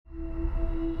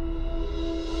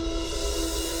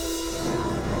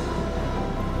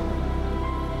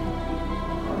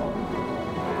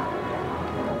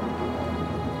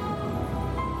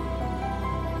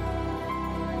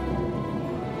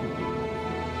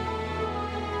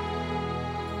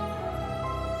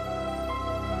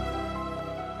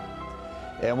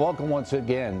And welcome once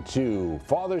again to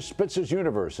Father Spitzer's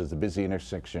Universe, is the busy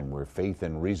intersection where faith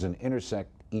and reason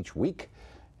intersect each week.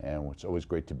 And it's always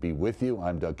great to be with you.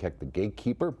 I'm Doug Keck, the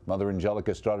gatekeeper. Mother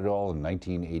Angelica started all in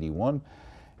 1981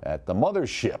 at the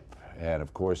Mothership. And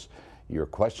of course, your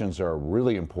questions are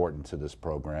really important to this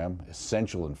program,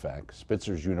 essential in fact.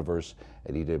 Spitzer's Universe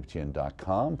at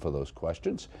EWTN.com for those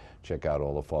questions. Check out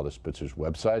all of Father Spitzer's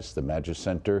websites, the Magis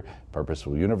Center,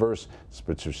 Purposeful Universe,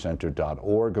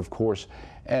 spitzercenter.org, of course.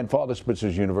 And Father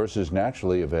Spitzer's Universe is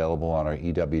naturally available on our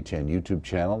EWTN YouTube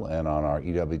channel and on our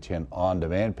EWTN On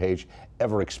Demand page,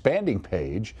 ever-expanding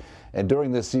page. And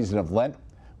during this season of Lent,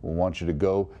 we want you to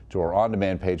go to our On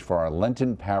Demand page for our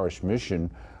Lenten Parish Mission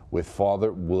with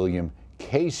Father William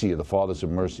Casey of the Fathers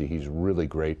of Mercy. He's really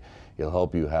great. He'll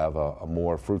help you have a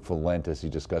more fruitful Lent as he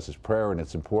discusses prayer and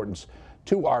its importance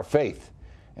to our faith.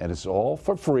 And it's all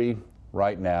for free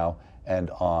right now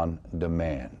and on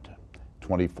demand,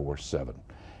 24/7.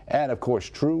 And of course,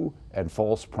 True and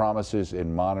False Promises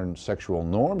in Modern Sexual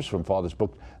Norms from Father's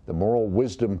book, The Moral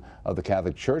Wisdom of the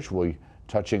Catholic Church. We'll be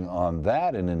touching on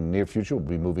that, and in the near future, we'll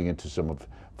be moving into some of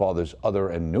Father's other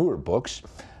and newer books.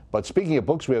 But speaking of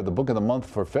books, we have the book of the month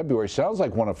for February. Sounds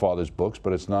like one of Father's books,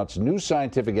 but it's not. It's New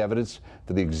Scientific Evidence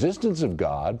for the Existence of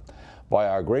God by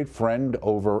our great friend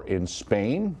over in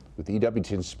Spain, with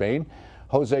EWT in Spain,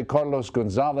 Jose Carlos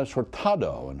Gonzalez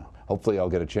Hurtado. And hopefully I'll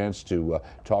get a chance to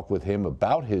talk with him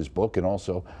about his book, and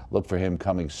also look for him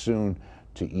coming soon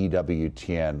to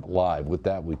EWTN Live. With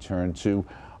that, we turn to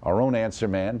our own answer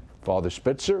man, Father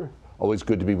Spitzer. Always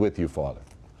good to be with you, Father.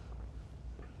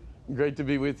 Great to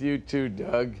be with you too,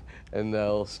 Doug. And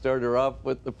I'll start her off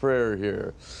with the prayer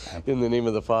here. In the name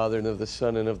of the Father, and of the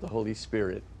Son, and of the Holy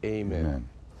Spirit. Amen. Amen.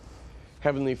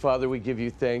 Heavenly Father, we give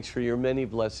you thanks for your many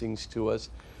blessings to us,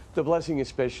 the blessing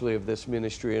especially of this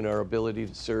ministry and our ability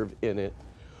to serve in it.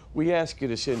 We ask you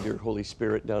to send your Holy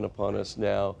Spirit down upon us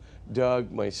now,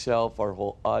 Doug, myself, our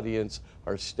whole audience,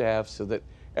 our staff, so that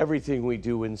everything we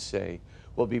do and say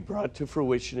will be brought to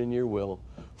fruition in your will,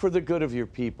 for the good of your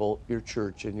people, your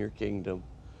church, and your kingdom.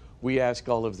 We ask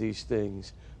all of these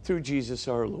things through Jesus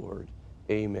our Lord.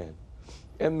 Amen.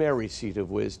 And Mary, seat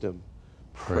of wisdom,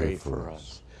 pray for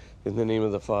us. In the name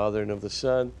of the Father, and of the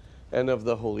Son, and of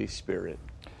the Holy Spirit.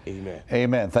 Amen.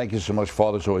 Amen. Thank you so much,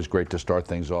 Father. It's always great to start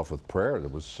things off with prayer.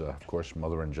 That was, of course,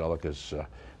 Mother Angelica's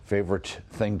favorite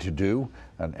thing to do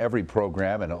on every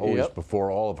program, and always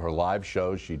before all of her live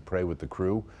shows, she'd pray with the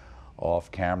crew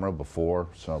off camera before,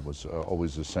 so it was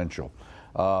always essential.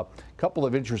 A couple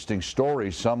of interesting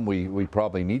stories, some we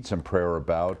probably need some prayer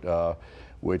about,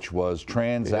 which was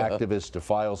trans activists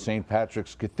defile St.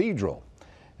 Patrick's Cathedral.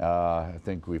 I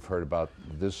think we've heard about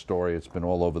this story. It's been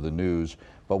all over the news.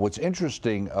 But what's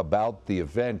interesting about the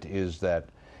event is that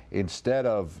instead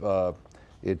of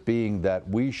it being that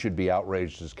we should be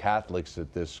outraged as Catholics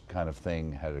that this kind of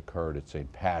thing had occurred at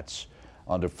St. Pat's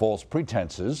under false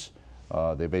pretenses,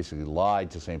 they basically lied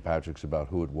to St. Patrick's about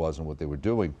who it was and what they were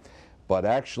doing. But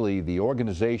actually, the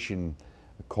organization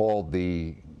called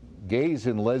the Gays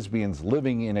and Lesbians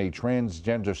Living in a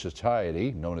Transgender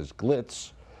Society, known as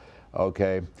GLITS,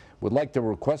 would like to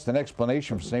request an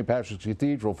explanation from St. Patrick's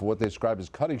Cathedral for what they described as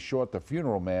cutting short the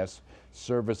funeral mass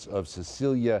service of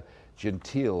Cecilia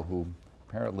Gentile, who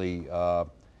apparently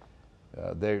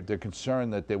they're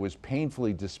concerned that there was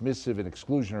painfully dismissive and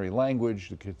exclusionary language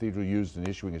the cathedral used in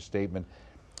issuing a statement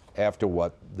after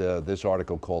what this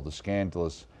article called the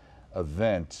scandalous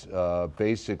event.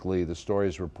 Basically, the story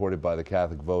is reported by the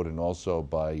Catholic Vote and also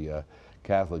by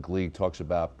Catholic League. Talks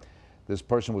about this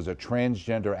person was a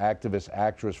transgender activist,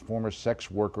 actress, former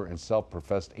sex worker, and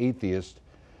self-professed atheist.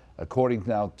 According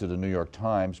now to the New York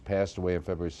Times, passed away on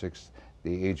February 6th, at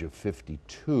the age of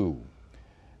 52.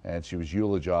 And she was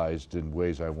eulogized in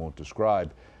ways I won't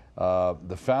describe.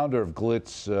 The founder of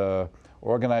GLITS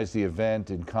organized the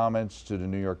event. In comments to the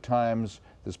New York Times,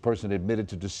 this person admitted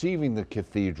to deceiving the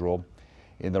cathedral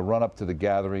in the run-up to the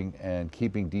gathering and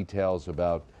keeping details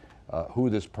about who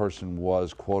this person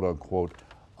was, quote unquote,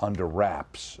 under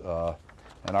wraps.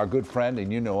 And our good friend,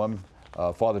 and you know him,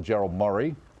 Father Gerald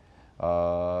Murray,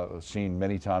 seen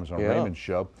many times on Raymond's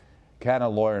show,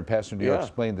 canon lawyer and pastor in New York,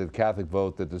 explained to the Catholic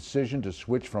Vote the decision to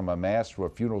switch from a mass to a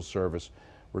funeral service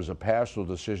was a pastoral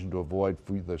decision to avoid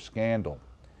the scandal,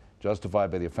 justified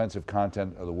by the offensive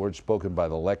content of the words spoken by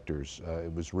the lectors.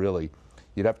 It was really,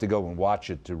 you'd have to go and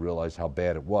watch it to realize how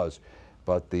bad it was.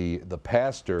 But the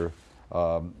pastor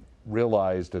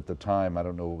realized at the time, I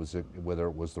don't know whether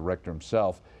it was the rector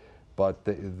himself, but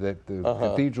the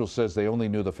cathedral says they only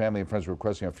knew the family and friends were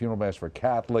requesting a funeral mass for a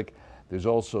Catholic. There's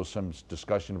also some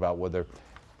discussion about whether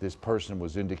this person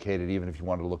was indicated, even if you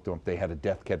wanted to look them up, they had a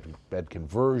deathbed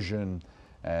conversion.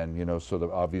 And, you know, so that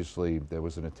obviously there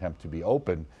was an attempt to be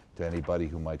open to anybody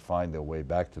who might find their way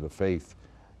back to the faith,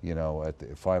 you know, at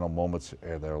the final moments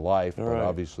of their life. But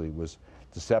obviously it was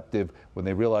deceptive. When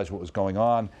they realized what was going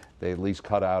on, they at least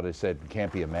cut out, they said, it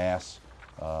can't be a mass.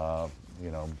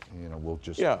 You know, we'll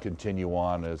just continue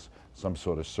on as some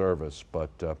sort of service.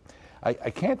 But I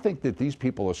can't think that these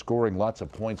people are scoring lots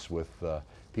of points with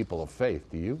people of faith.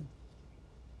 Do you?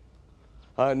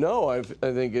 No, I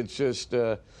think it's just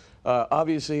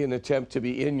obviously an attempt to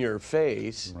be in your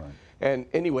face. Right. And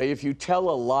anyway, if you tell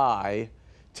a lie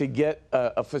to get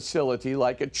a facility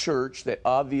like a church that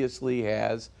obviously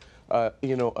has,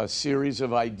 you know, a series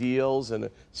of ideals and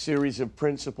a series of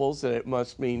principles that it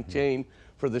must maintain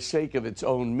for the sake of its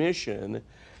own mission,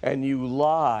 and you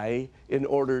lie in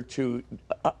order to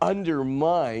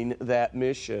undermine that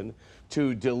mission,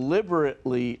 to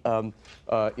deliberately,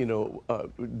 you know,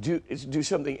 do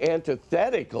something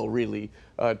antithetical, really,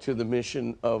 to the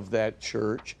mission of that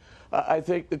church, I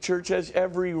think the church has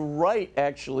every right,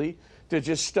 actually, to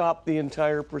just stop the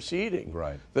entire proceeding.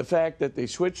 Right. The fact that they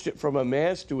switched it from a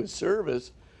mass to a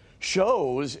service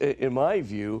shows, in my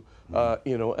view,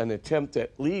 you know, an attempt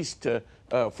at least to,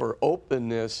 for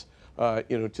openness,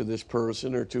 you know, to this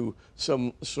person or to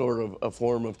some sort of a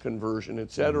form of conversion,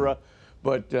 etc.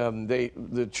 But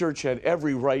the church had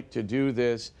every right to do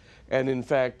this, and in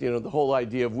fact, you know, the whole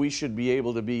idea of we should be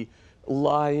able to be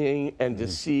lying and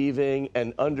deceiving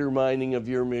and undermining of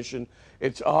your mission.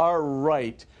 It's our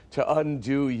right to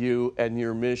undo you and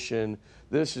your mission.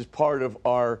 This is part of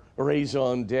our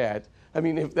raison d'etre. I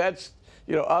mean, if that's,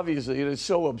 you know, obviously it is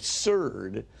so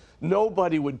absurd.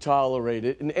 Nobody would tolerate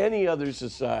it in any other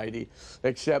society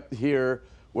except here,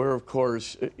 where, of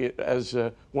course, as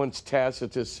once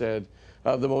Tacitus said,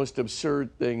 the most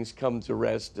absurd things come to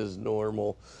rest as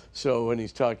normal. So when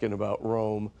he's talking about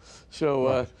Rome.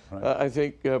 So I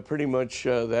think pretty much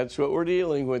that's what we're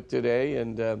dealing with today.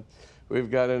 And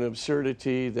we've got an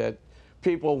absurdity that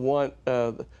people want,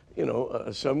 you know,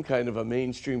 some kind of a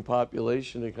mainstream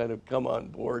population to kind of come on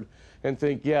board and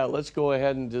think, yeah, let's go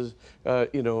ahead and just,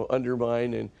 you know,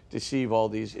 undermine and deceive all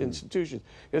these institutions.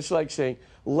 It's like saying,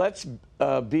 let's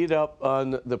beat up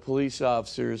on the police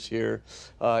officers here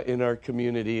in our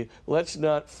community. Let's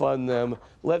not fund them.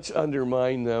 Let's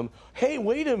undermine them. Hey,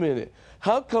 wait a minute.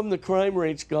 How come the crime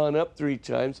rate's gone up 3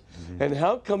 times? And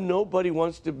how come nobody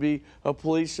wants to be a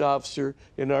police officer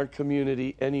in our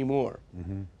community anymore?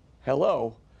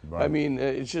 Hello. Right. I mean,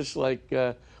 it's just like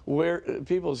where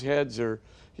people's heads are,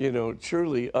 you know,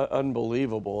 truly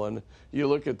unbelievable. And you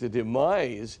look at the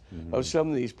demise of some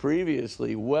of these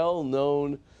previously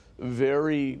well-known,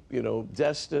 very, you know,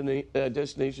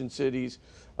 destination cities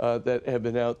that have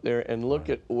been out there, and look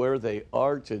at where they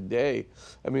are today.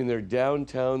 I mean, their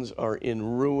downtowns are in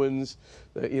ruins.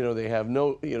 You know, they have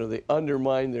no, you know, they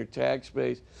undermine their tax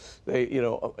base. They, you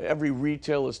know, every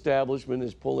retail establishment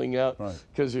is pulling out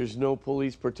because there's no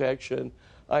police protection.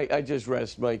 I just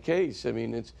rest my case. I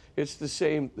mean, it's the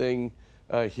same thing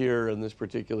here in this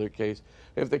particular case.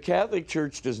 If the Catholic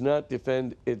Church does not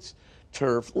defend its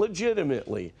turf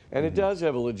legitimately, and it does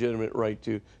have a legitimate right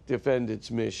to defend its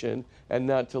mission and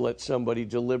not to let somebody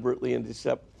deliberately and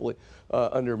deceptively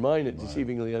undermine it,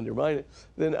 deceivingly undermine it,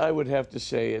 then I would have to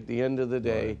say at the end of the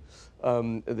day,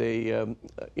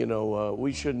 you know,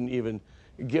 we shouldn't even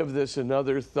give this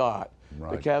another thought.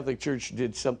 The Catholic Church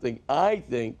did something, I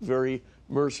think, very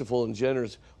merciful and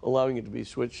generous, allowing it to be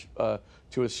switched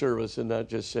to a service and not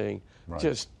just saying,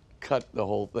 just cut the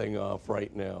whole thing off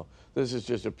right now. This is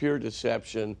just a pure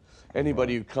deception.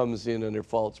 Anybody who comes in under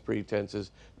false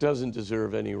pretenses doesn't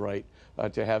deserve any right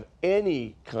to have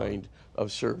any kind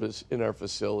of service in our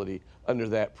facility under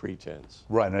that pretense.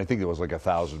 Right, and I think there was like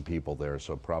 1,000 people there,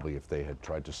 so probably if they had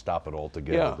tried to stop it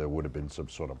altogether, there would have been some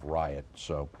sort of riot.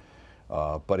 So,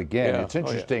 but again, it's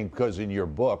interesting because in your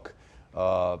book,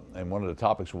 and one of the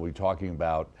topics we'll be talking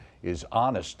about is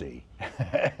honesty,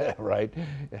 right?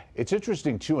 It's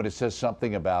interesting too, and it says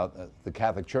something about the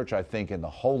Catholic Church, I think, in the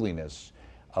holiness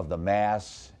of the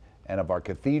Mass and of our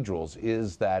cathedrals,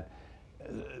 is that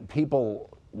people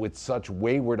with such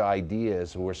wayward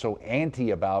ideas who are so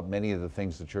anti about many of the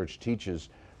things the Church teaches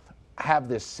have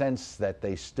this sense that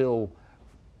they still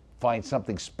find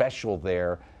something special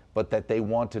there, but that they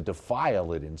want to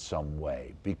defile it in some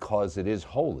way because it is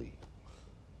holy.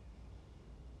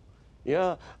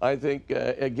 Yeah, I think,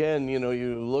 again, you know,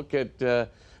 you look at, you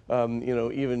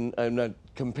know, even, I'm not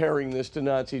comparing this to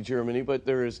Nazi Germany, but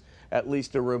there is at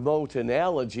least a remote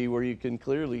analogy where you can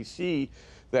clearly see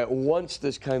that once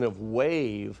this kind of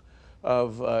wave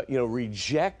of, you know,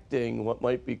 rejecting what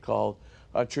might be called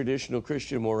traditional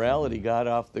Christian morality got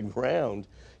off the ground,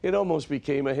 it almost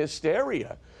became a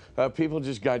hysteria. People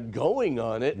just got going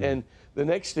on it, and the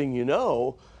next thing you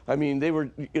know, I mean, they were,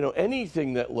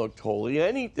 anything that looked holy,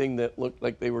 anything that looked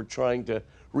like they were trying to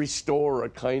restore a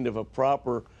kind of a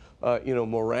proper,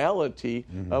 morality,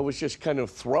 was just kind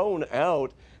of thrown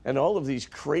out, and all of these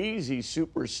crazy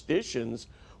superstitions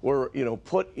were,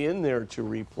 put in there to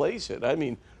replace it. I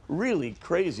mean, really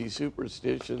crazy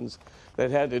superstitions that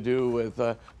had to do with,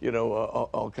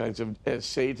 all kinds of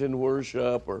Satan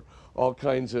worship, or all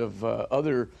kinds of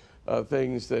other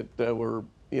things that were,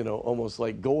 almost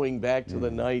like going back to the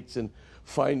knights and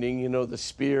finding, the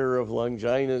spear of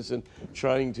Longinus and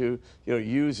trying to,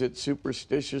 use it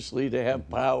superstitiously to have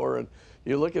power. And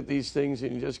you look at these things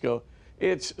and you just go,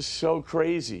 it's so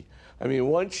crazy. I mean,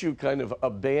 once you kind of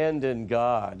abandon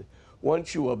God,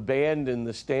 once you abandon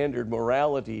the standard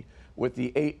morality with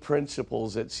the 8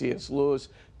 principles that C.S. Lewis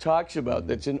talks about,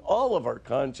 that's in all of our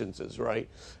consciences, right?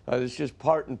 It's just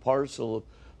part and parcel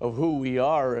of who we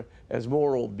are as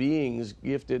moral beings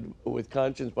gifted with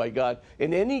conscience by God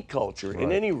in any culture,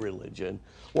 in any religion.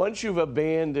 Once you've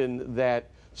abandoned that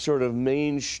sort of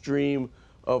mainstream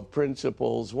of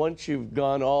principles, once you've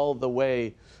gone all the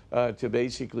way to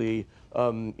basically,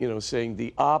 saying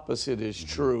the opposite is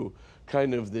true,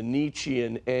 kind of the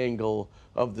Nietzschean angle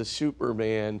of the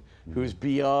Superman who's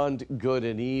beyond good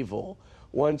and evil.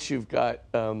 Once you've got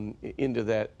into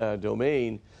that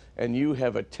domain and you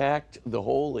have attacked the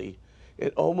holy,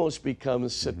 it almost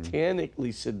becomes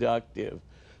satanically seductive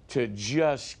to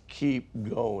just keep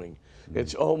going.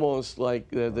 It's almost like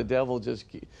the devil just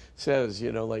says,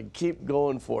 like, keep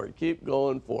going for it, keep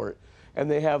going for it. And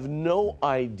they have no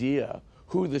idea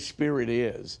who the spirit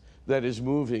is that is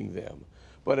moving them.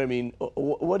 But I mean,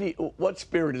 what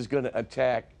spirit is going to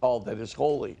attack all that is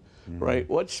holy, right?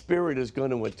 What spirit is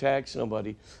going to attack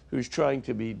somebody who's trying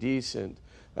to be decent?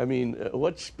 I mean,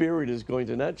 what spirit is going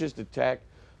to not just attack,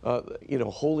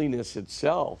 holiness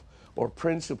itself, or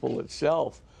principle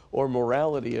itself, or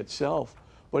morality itself,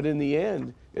 but in the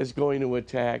end is going to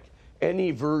attack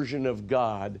any version of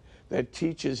God that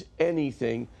teaches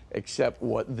anything except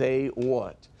what they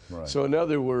want. Right. So in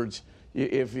other words,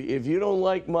 if you don't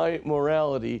like my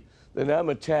morality, then I'm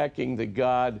attacking the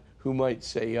God who might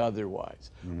say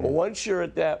otherwise. Well, once you're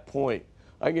at that point,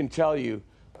 I can tell you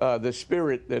the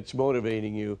spirit that's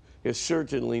motivating you is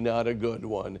certainly not a good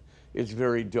one. It's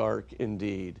very dark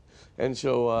indeed. And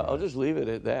so I'll just leave it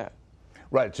at that.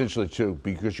 Right, it's interesting too,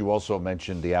 because you also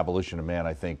mentioned the abolition of man,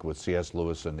 I think, with C.S.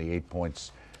 Lewis and the 8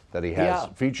 points that he has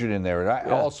featured in there,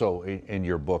 and also in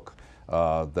your book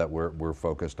that we're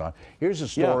focused on. Here's a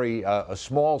story, a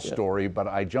small story, but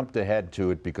I jumped ahead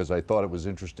to it because I thought it was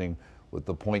interesting with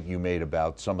the point you made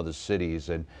about some of the cities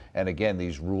and again,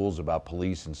 these rules about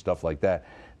police and stuff like that.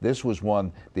 This was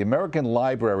one, the American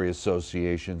Library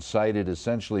Association cited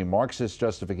essentially Marxist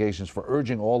justifications for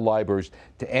urging all libraries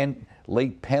to end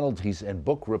late penalties and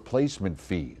book replacement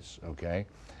fees, okay?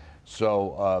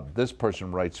 So this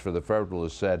person writes for the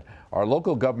Federalist, said, our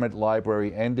local government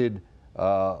library ended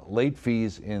late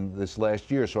fees in this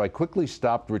last year, so I quickly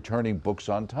stopped returning books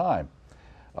on time.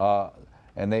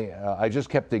 And I just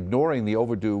kept ignoring the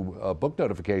overdue book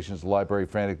notifications the library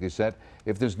frantically sent.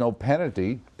 If there's no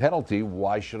penalty,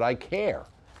 why should I care?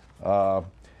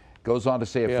 Goes on to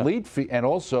say, if late fee, and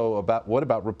also what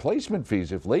about replacement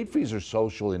fees? If late fees are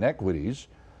social inequities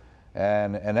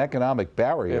and an economic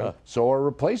barrier, so are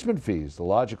replacement fees. The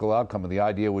logical outcome of the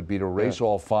idea would be to erase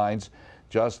all fines,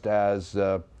 just as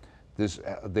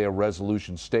their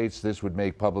resolution states. This would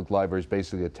make public libraries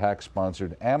basically a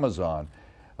tax-sponsored Amazon.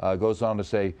 Goes on to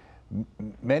say,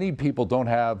 many people don't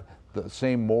have the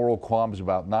same moral qualms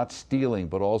about not stealing,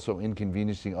 but also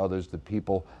inconveniencing others, the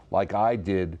people like I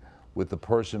did with the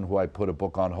person who I put a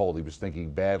book on hold. He was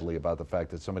thinking badly about the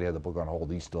fact that somebody had the book on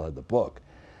hold, he still had the book.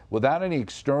 Without any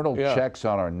external checks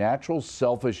on our natural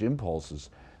selfish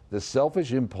impulses, the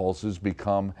selfish impulses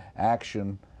become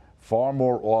action far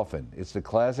more often. It's the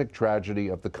classic tragedy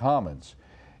of the commons.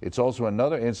 It's also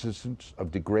another instance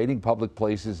of degrading public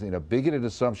places in a bigoted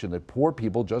assumption that poor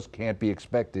people just can't be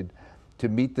expected to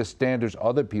meet the standards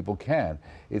other people can.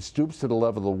 It stoops to the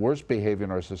level of the worst behavior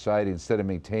in our society instead of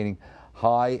maintaining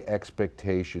high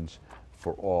expectations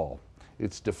for all.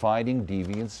 It's defining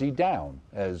deviancy down,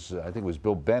 as I think it was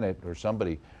Bill Bennett or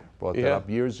somebody brought that up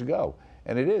years ago.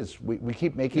 And it is. We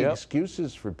keep making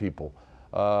excuses for people.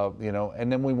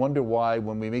 And then we wonder why,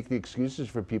 when we make the excuses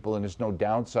for people and there's no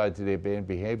downside to their bad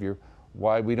behavior,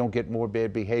 why we don't get more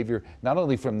bad behavior, not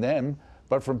only from them,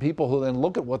 but from people who then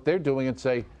look at what they're doing and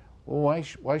say, well,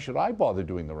 why should I bother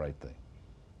doing the right thing?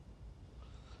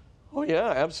 Oh yeah,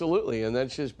 absolutely, and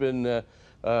that's just been the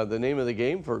name of the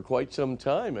game for quite some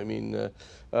time. I mean,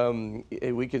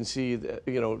 we can see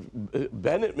that,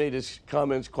 Bennett made his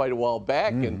comments quite a while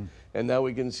back, and now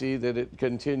we can see that it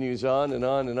continues on and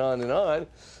on and on and on.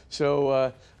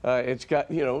 So it's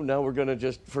got, now we're going to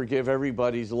just forgive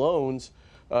everybody's loans.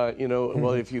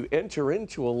 Well, if you enter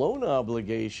into a loan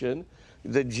obligation,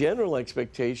 the general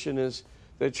expectation is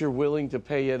that you're willing to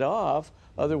pay it off.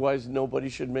 Otherwise, nobody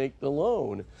should make the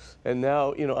loan. And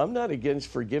now, I'm not against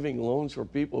forgiving loans for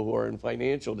people who are in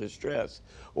financial distress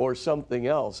or something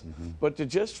else, but to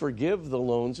just forgive the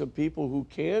loans of people who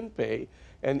can pay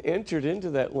and entered into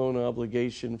that loan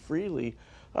obligation freely,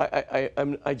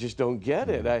 I just don't get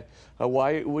it.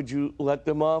 Why would you let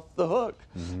them off the hook?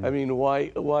 I mean,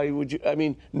 why would you? I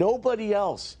mean, nobody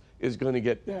else is going to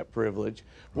get that privilege.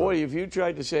 Boy, if you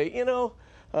tried to say,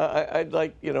 I'd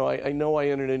like, I know I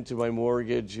entered into my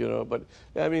mortgage, but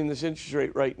I mean, this interest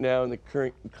rate right now in the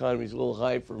current economy is a little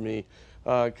high for me.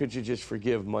 Could you just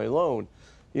forgive my loan?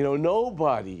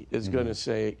 Nobody is going to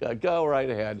say, go right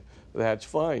ahead, that's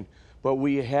fine. But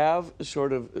we have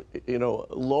sort of,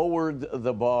 lowered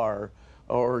the bar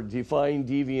or defined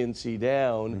deviancy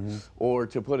down, or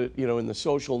to put it, in the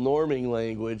social norming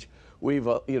language, we've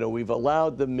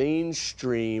allowed the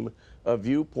mainstream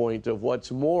viewpoint of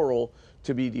what's moral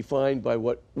to be defined by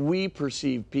what we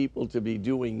perceive people to be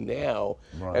doing now,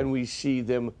 and we see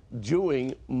them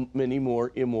doing many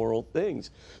more immoral things.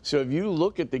 So if you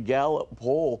look at the Gallup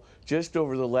poll just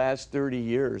over the last 30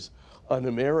 years on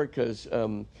America's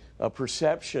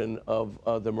perception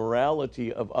of the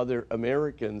morality of other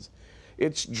Americans,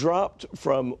 it's dropped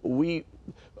from, we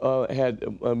had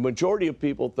a majority of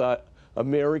people thought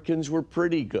Americans were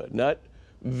pretty good, not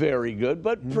very good,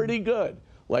 but pretty good,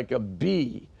 like a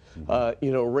B.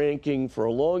 Ranking for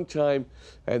a long time.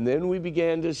 And then we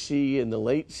began to see in the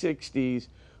late 60s,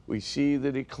 we see the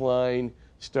decline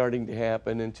starting to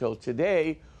happen until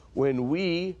today, when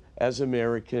we as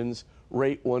Americans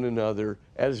rate one another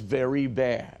as very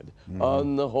bad.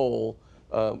 On the whole,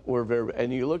 we're very,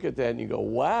 and you look at that and you go,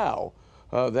 wow,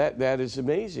 that is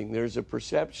amazing. There's a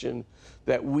perception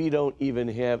that we don't even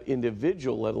have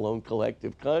individual, let alone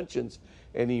collective conscience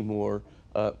anymore.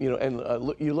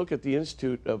 You look at the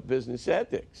Institute of Business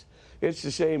Ethics, it's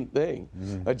the same thing.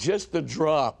 Just the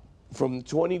drop from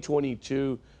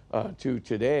 2022 to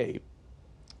today,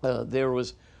 there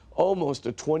was almost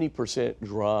a 20%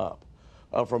 drop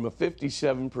from a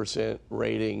 57%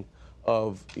 rating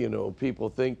of, people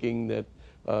thinking that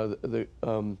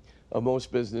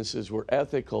most businesses were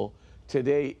ethical.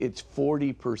 Today, it's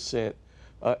 40%.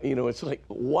 It's like,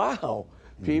 wow,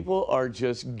 people are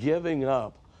just giving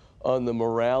up on the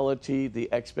morality, the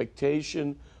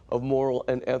expectation of moral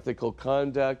and ethical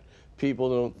conduct. People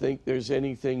don't think there's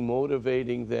anything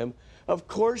motivating them. Of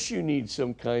course you need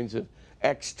some kinds of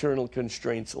external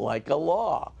constraints like a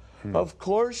law. Of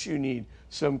course you need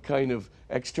some kind of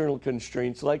external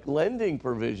constraints like lending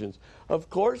provisions. Of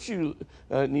course you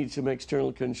need some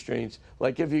external constraints,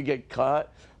 like if you get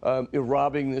caught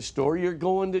robbing the store, you're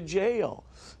going to jail.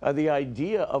 The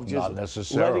idea of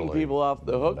just letting people off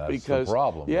the hook, because the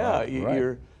problem. Yeah,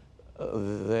 you're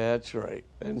that's right.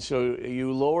 And so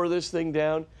you lower this thing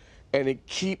down, and it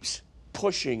keeps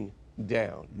pushing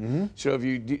down. So if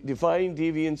you define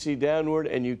deviancy downward,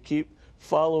 and you keep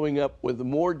following up with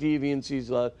more deviancy is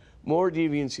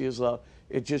allowed,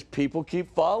 it just, people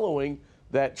keep following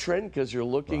that trend because you're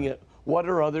looking at what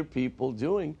are other people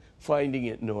doing, finding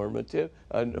it normative,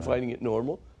 finding it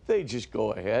normal. They just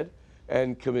go ahead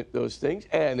and commit those things,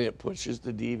 and it pushes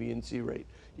the deviancy rate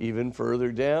even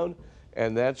further down,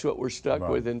 and that's what we're stuck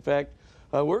with. In fact,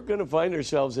 we're going to find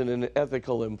ourselves in an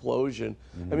ethical implosion.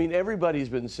 I mean, everybody's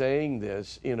been saying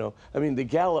this, I mean, the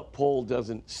Gallup poll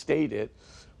doesn't state it,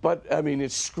 but I mean,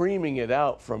 it's screaming it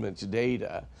out from its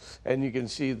data. And you can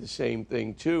see the same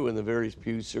thing too in the various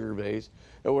Pew surveys,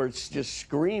 where it's just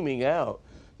screaming out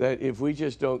that if we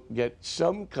just don't get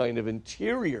some kind of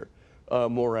interior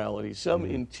morality, some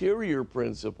interior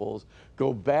principles,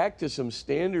 go back to some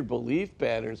standard belief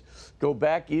patterns, go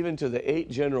back even to the 8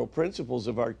 general principles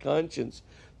of our conscience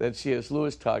that C.S.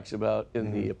 Lewis talks about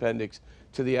in the appendix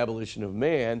to the Abolition of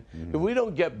Man, if we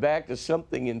don't get back to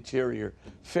something interior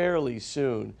fairly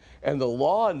soon, and the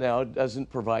law now doesn't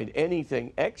provide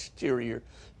anything exterior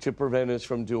to prevent us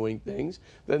from doing things,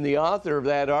 then the author of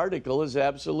that article is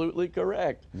absolutely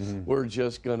correct. We're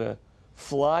just going to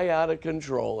fly out of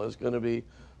control. It's going to be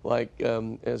like,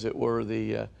 as it were,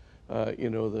 the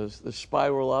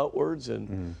spiral outwards,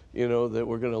 and that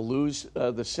we're going to lose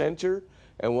the center.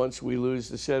 And once we lose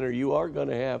the center, you are going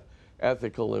to have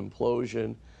ethical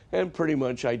implosion and pretty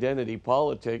much identity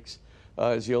politics.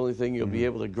 is the only thing you'll be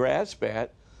able to grasp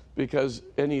at, because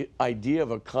any idea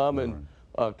of a common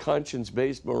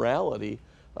conscience-based morality,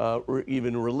 or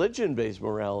even religion-based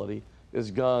morality,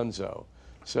 is gonzo.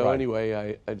 So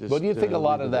anyway, I just... But do you think a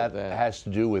lot of that has to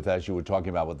do with, as you were talking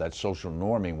about, with that social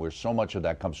norming, where so much of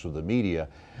that comes through the media?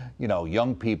 You know,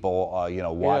 young people, you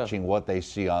know, watching what they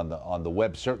see on the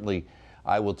web. Certainly,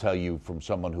 I will tell you, from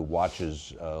someone who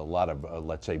watches a lot of,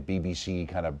 let's say, BBC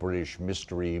kind of British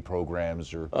mystery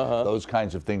programs, or those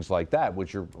kinds of things like that,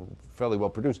 which are fairly well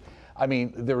produced. I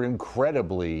mean, they're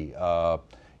incredibly,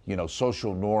 you know,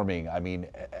 social norming. I mean,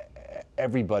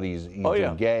 everybody's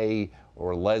either gay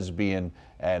or lesbian,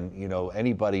 and you know,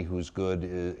 anybody who's good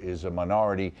is a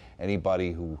minority.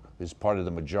 Anybody who is part of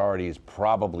the majority is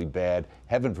probably bad.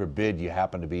 Heaven forbid you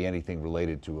happen to be anything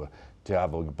related to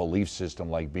have a belief system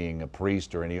like being a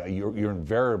priest or any. You're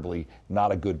invariably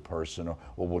not a good person,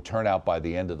 or will turn out by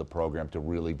the end of the program to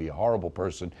really be a horrible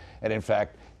person. And in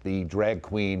fact, the drag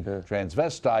queen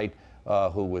transvestite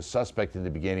who was suspect in the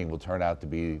beginning will turn out to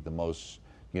be the most,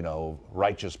 you know,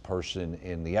 righteous person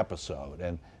in the episode.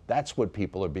 And that's what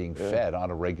people are being fed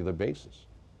on a regular basis.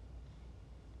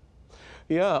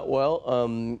 Yeah,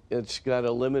 well, it's got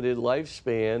a limited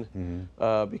lifespan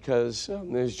because,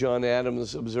 as John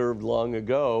Adams observed long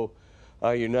ago,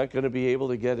 you're not going to be able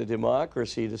to get a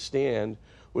democracy to stand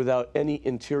without any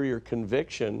interior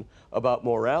conviction about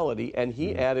morality. And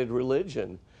he added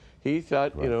religion. He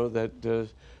thought, you know, that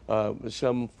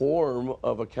some form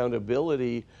of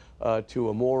accountability to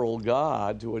a moral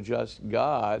God, to a just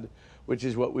God, which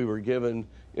is what we were given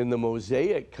in the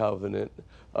Mosaic covenant,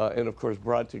 and of course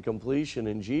brought to completion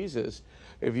in Jesus.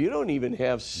 If you don't even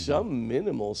have some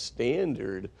minimal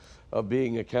standard of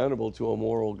being accountable to a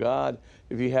moral God,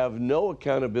 if you have no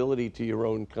accountability to your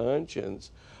own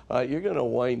conscience, you're going to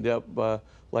wind up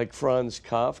like Franz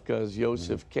Kafka's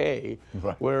Joseph K.,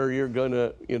 where you're going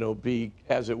to, you know, be,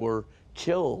 as it were,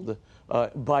 killed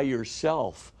by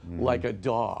yourself like a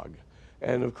dog.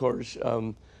 And of course,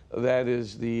 that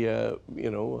is the,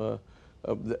 you know,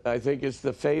 I think it's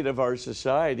the fate of our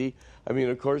society. I mean,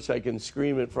 of course, I can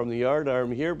scream it from the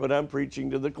yardarm here, but I'm preaching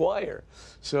to the choir.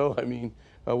 So, I mean,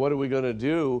 what are we going to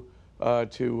do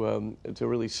to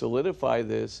really solidify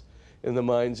this in the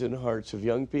minds and hearts of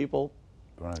young people?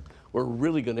 We're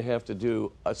really going to have to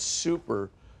do a super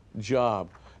job.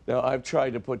 Now, I've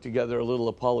tried to put together a little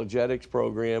apologetics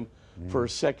program for a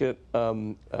second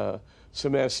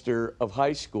semester of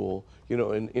high school. You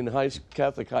know, in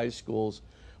Catholic high schools,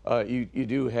 you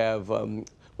do have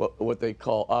what they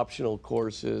call optional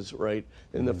courses, right?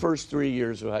 In the first 3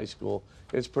 years of high school,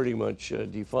 it's pretty much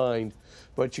defined.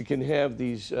 But you can have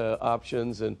these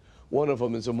options, and one of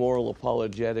them is a moral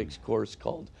apologetics course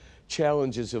called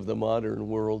Challenges of the Modern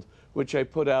World, which I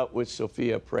put out with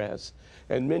Sophia Press.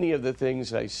 And many of the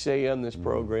things I say on this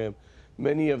program,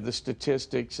 many of the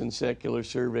statistics and secular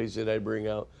surveys that I bring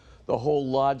out, the whole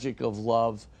logic of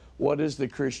love, what is the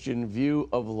Christian view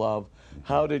of love,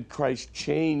 how did Christ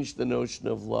change the notion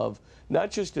of love,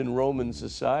 not just in Roman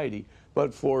society,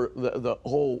 but for the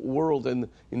whole world and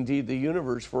indeed the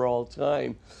universe for all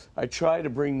time. I try to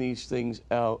bring these things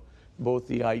out, both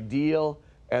the ideal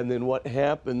and then what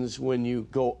happens when you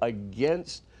go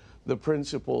against the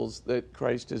principles that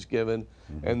Christ has given,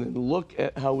 and then look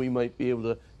at how we might be able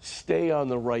to stay on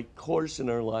the right course in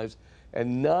our lives,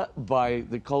 and not by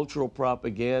the cultural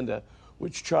propaganda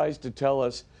which tries to tell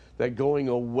us that going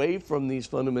away from these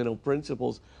fundamental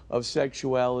principles of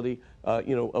sexuality,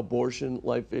 you know, abortion,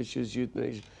 life issues,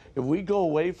 euthanasia, if we go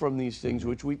away from these things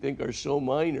which we think are so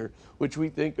minor, which we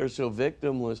think are so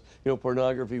victimless, you know,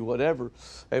 pornography, whatever,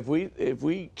 if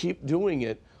we keep doing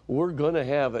it, we're going to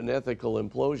have an ethical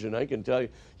implosion. I can tell you.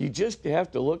 You just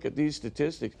have to look at these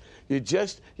statistics.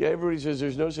 Everybody says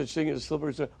there's no such thing as a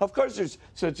slippery slope. Of course there's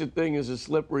such a thing as a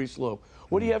slippery slope.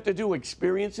 What do you have to do?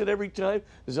 Experience it every time?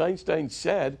 As Einstein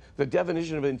said, the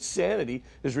definition of insanity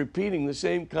is repeating the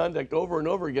same conduct over and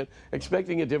over again,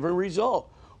 expecting a different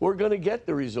result. We're going to get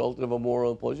the result of a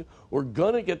moral implosion. We're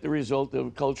going to get the result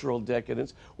of cultural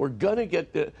decadence. We're going to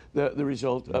get the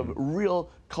result of real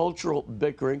cultural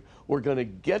bickering. We're going to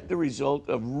get the result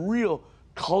of real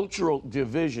cultural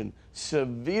division,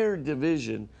 severe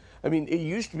division. I mean, it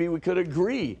used to be we could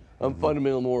agree on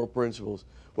fundamental moral principles.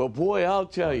 Well, boy, I'll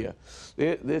tell you,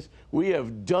 we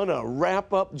have done a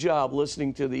wrap-up job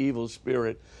listening to the evil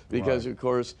spirit because, of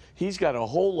course, he's got a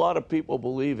whole lot of people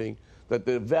believing that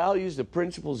the values, the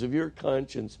principles of your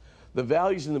conscience, the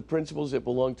values and the principles that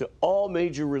belong to all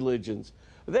major religions,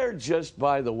 they're just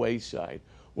by the wayside.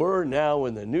 We're now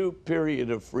in the new period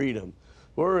of freedom.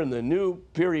 We're in the new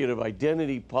period of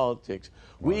identity politics.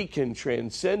 We can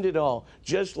transcend it all,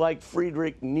 just like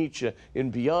Friedrich Nietzsche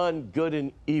in Beyond Good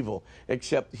and Evil,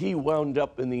 except he wound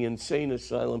up in the insane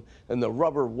asylum and the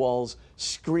rubber walls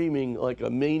screaming like a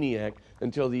maniac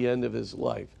until the end of his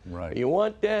life. Right. You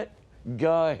want that?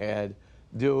 Go ahead,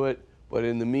 do it. But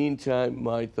in the meantime,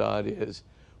 my thought is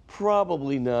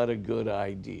probably not a good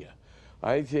idea.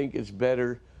 I think it's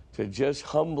better to just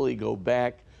humbly go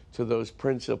back to those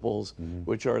principles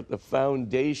which are at the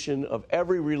foundation of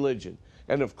every religion.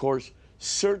 And of course,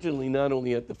 certainly not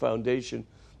only at the foundation,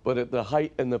 but at the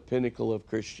height and the pinnacle of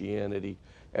Christianity.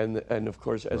 And of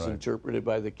course, as interpreted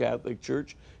by the Catholic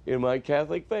Church in my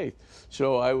Catholic faith.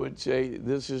 So I would say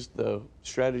this is the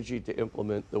strategy to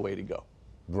implement, the way to go.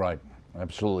 Right,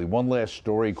 absolutely. One last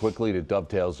story quickly that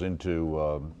dovetails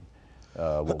into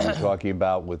what we're talking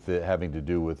about with having to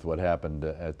do with what happened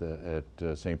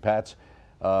at St. Pat's.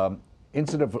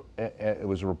 It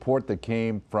was a report that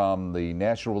came from the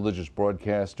National Religious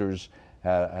Broadcasters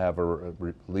have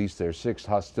released their 6th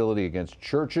hostility against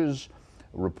churches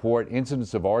report.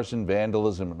 Incidents of arson,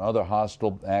 vandalism, and other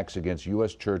hostile acts against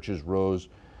U.S. churches rose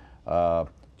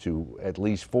to at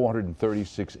least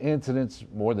 436 incidents,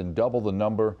 more than double the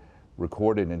number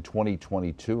recorded in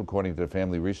 2022, according to the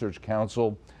Family Research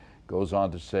Council. Goes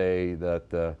on to say that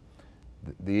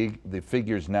the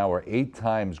figures now are 8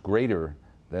 times greater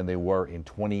than they were in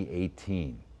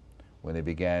 2018, when they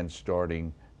began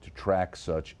starting to track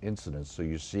such incidents. So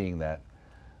you're seeing that,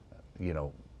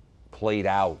 played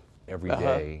out every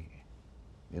day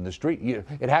in the street.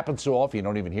 It happens so often you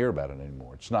don't even hear about it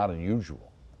anymore. It's not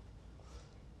unusual.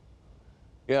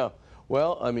 Yeah.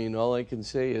 Well, I mean, all I can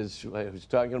say is I was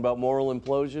talking about moral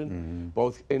implosion,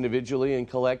 both individually and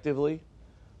collectively.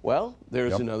 Well,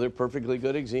 there's another perfectly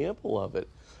good example of it.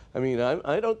 I mean,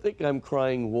 I don't think I'm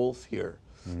crying wolf here.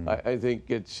 I think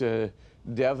it's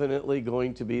definitely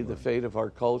going to be the fate of our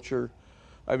culture.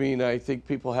 I mean, I think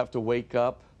people have to wake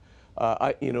up.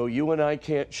 You and I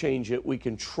can't change it. We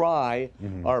can try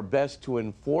our best to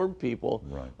inform people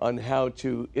on how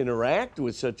to interact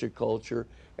with such a culture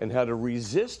and how to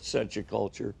resist such a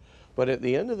culture. But at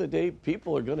the end of the day,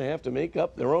 people are going to have to make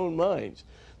up their own minds.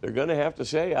 They're going to have to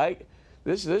say,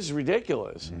 this is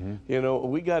ridiculous.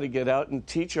 We got to get out and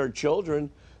teach our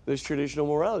children this traditional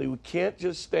morality. We can't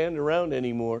just stand around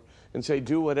anymore and say,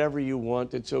 do whatever you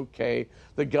want, it's okay.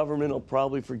 The government will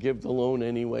probably forgive the loan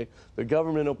anyway. The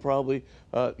government will probably,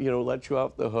 let you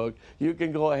off the hook. You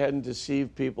can go ahead and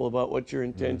deceive people about what your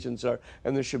intentions are,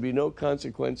 and there should be no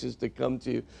consequences to come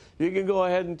to you. You can go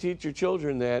ahead and teach your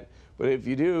children that, but if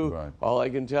you do, all I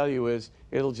can tell you is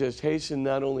it'll just hasten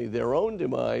not only their own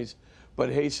demise, but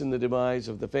hasten the demise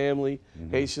of the family,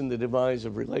 hasten the demise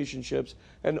of relationships,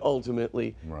 and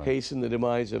ultimately hasten the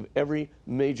demise of every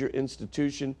major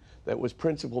institution that was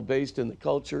principle-based in the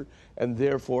culture, and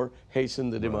therefore hasten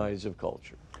the demise of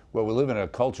culture. Well, we live in a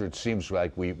culture, it seems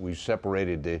like we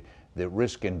separated the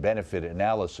risk and benefit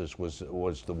analysis was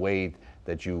the way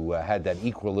that you had that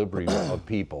equilibrium of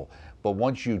people. But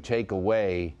once you take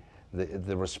away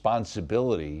the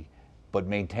responsibility but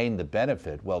maintain the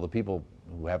benefit, well, the people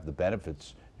who have the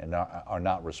benefits and are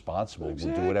not responsible will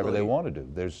do whatever they want to do.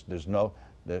 There's nothing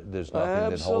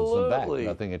that holds them back.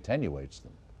 Nothing attenuates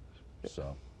them.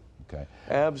 So, okay.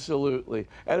 Absolutely.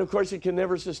 And of course, it can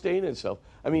never sustain itself.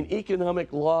 I mean,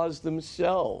 economic laws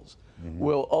themselves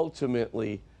will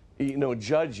ultimately,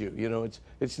 judge you.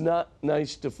 It's not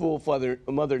nice to fool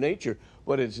Mother Nature,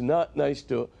 but it's not nice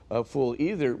to fool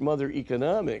either Mother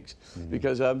Economics,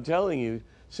 because I'm telling you,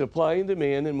 supply and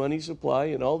demand and money supply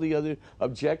and all the other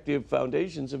objective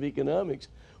foundations of economics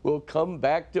will come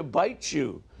back to bite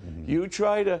you. You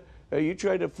try to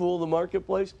fool the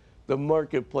marketplace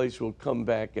will come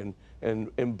back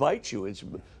and bite you.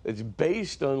 It's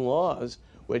based on laws,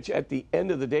 which at the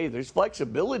end of the day, there's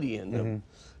flexibility in them,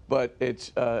 but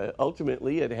it's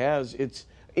ultimately it has its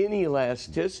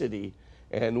inelasticity,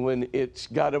 and when it's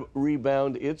got to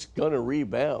rebound, it's going to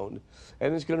rebound,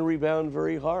 and it's going to rebound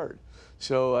very hard.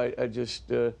 So I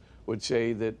just would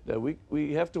say that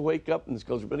we have to wake up in this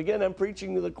culture. But again, I'm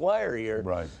preaching to the choir here.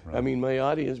 Right. I mean, my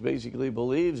audience basically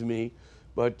believes me,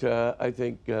 but I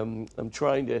think I'm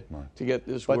trying to get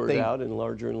this word out in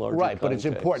larger and larger context. But it's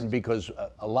context. important because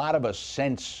a lot of us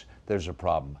sense there's a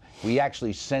problem. We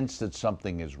actually sense that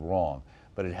something is wrong,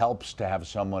 but it helps to have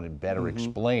someone better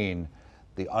explain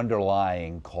the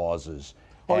underlying causes.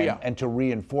 And to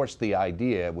reinforce the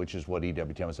idea, which is what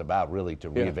EWTN is about, really, to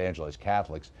re-evangelize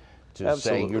Catholics, to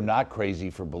say you're not crazy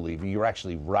for believing, you're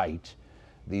actually right.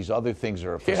 These other things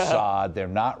are a facade, they're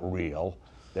not real.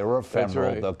 They're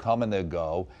ephemeral. right. They'll come and they'll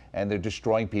go, and they're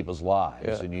destroying people's lives.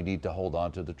 Yeah. And you need to hold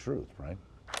on to the truth, right?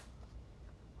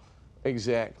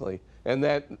 Exactly. And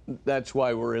that's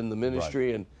why we're in the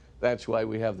ministry, and that's why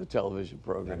we have the television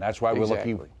program. And that's why we're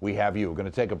lucky we have you. We're going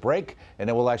to take a break, and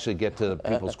then we'll actually get to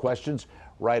people's questions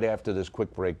right after this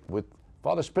quick break with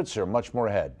Father Spitzer. Much more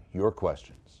ahead. Your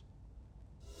questions.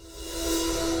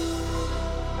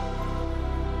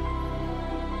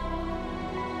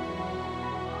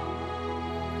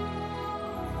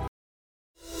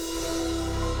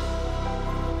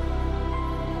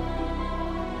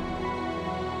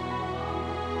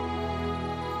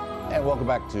 And welcome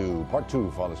back to part 2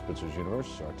 of Father Spitzer's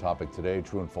Universe. Our topic today,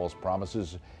 True and False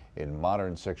Promises in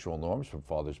Modern Sexual Norms, from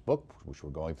Father's book, which we're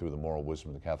going through, The Moral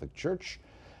Wisdom of the Catholic Church.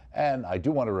 And I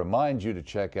do want to remind you to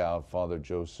check out Father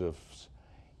Joseph's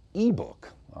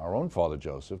ebook, our own Father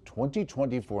Joseph,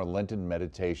 2024 Lenten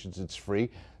Meditations. It's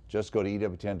free. Just go to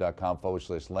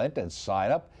ewtn.com/Lent and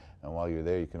sign up. And while you're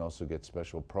there, you can also get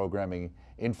special programming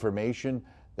information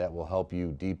that will help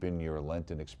you deepen your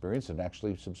Lenten experience, and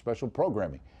actually some special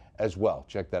programming as well.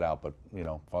 Check that out. But, you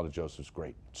know, Father Joseph's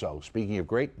great. So speaking of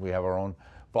great, we have our own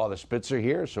Father Spitzer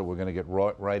here, so we're going to get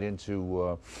right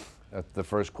into the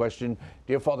first question.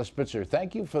 Dear Father Spitzer,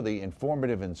 thank you for the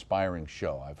informative, inspiring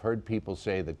show. I've heard people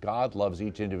say that God loves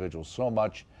each individual so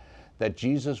much that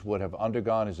Jesus would have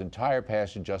undergone his entire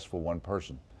passion just for one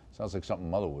person. Sounds like something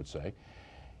Mother would say.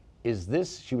 Is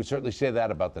this, she would certainly say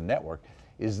that about the network,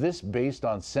 is this based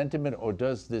on sentiment, or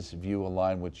does this view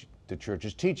align with the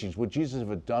Church's teachings? Would Jesus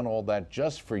have done all that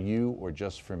just for you or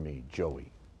just for me?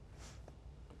 Joey.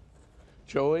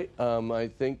 Joey, I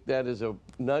think that is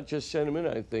not just sentiment.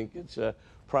 I think it's a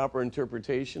proper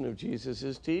interpretation of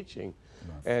Jesus' teaching.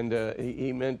 Right. And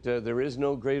he meant there is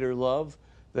no greater love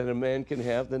that a man can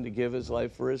have than to give his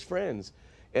life for his friends.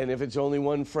 And if it's only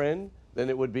one friend, then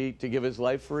it would be to give his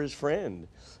life for his friend.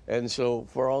 And so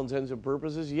for all intents and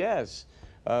purposes, yes,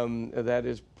 that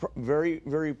is very,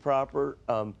 very proper.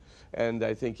 And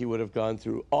I think he would have gone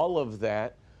through all of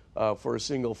that for a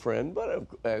single friend. But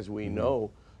as we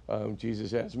know,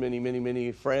 Jesus has many, many,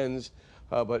 many friends,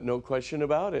 but no question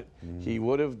about it. He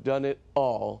would have done it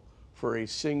all for a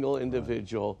single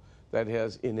individual that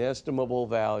has inestimable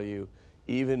value.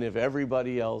 Even if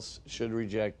everybody else should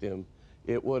reject him,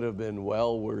 it would have been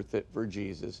well worth it for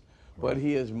Jesus. But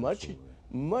he is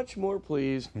much more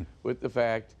pleased with the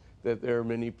fact that there are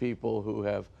many people who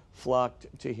have flocked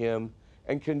to him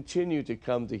and continue to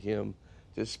come to him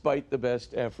despite the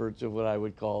best efforts of what I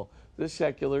would call the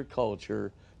secular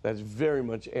culture that's very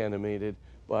much animated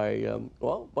by,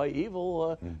 by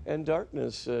evil and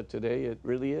darkness today. It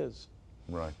really is.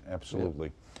 Right,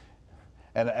 absolutely.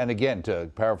 Yeah. And again, to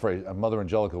paraphrase, Mother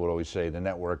Angelica would always say the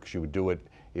network, she would do it,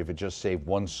 if it just saved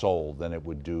one soul, then it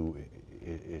would do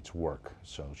its work.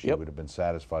 So she would have been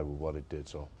satisfied with what it did.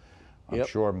 So I'm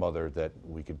sure, Mother, that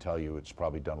we can tell you it's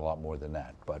probably done a lot more than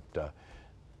that. But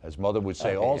as Mother would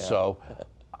say also,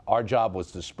 our job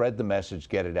was to spread the message,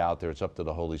 get it out there. It's up to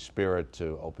the Holy Spirit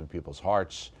to open people's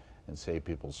hearts and save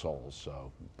people's souls.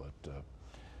 So,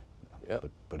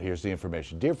 but here's the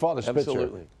information. Dear Father Spitzer,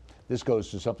 this goes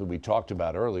to something we talked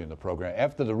about earlier in the program.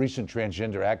 After the recent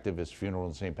transgender activist funeral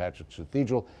in St. Patrick's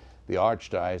Cathedral, the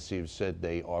Archdiocese said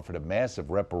they offered a massive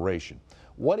reparation.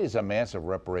 What is a massive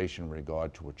reparation in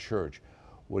regard to a church?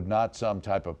 Would not some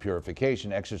type of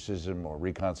purification, exorcism, or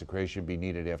reconsecration be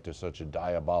needed after such a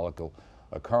diabolical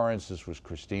occurrence? This was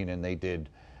Christine, and they did,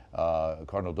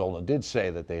 Cardinal Dolan did say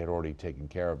that they had already taken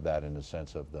care of that in the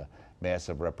sense of the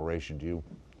massive reparation. Do you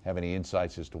have any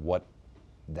insights as to what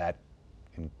that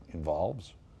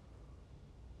involves?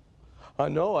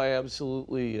 No, I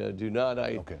absolutely do not.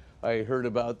 I heard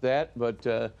about that,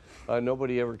 but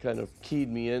nobody ever kind of keyed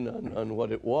me in on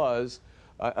what it was.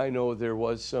 I know there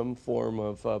was some form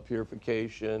of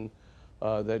purification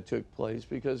that took place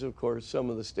because, of course, some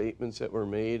of the statements that were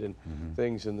made and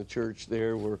things in the church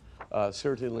there were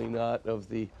certainly not of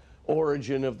the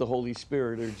origin of the Holy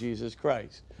Spirit or Jesus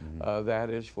Christ.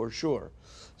 That is for sure.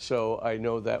 So I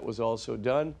know that was also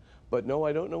done, but no,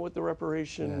 I don't know what the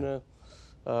reparation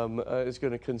is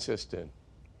going to consist in.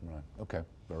 Right. Okay.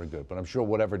 Very good. But I'm sure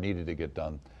whatever needed to get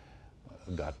done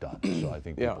got done. So I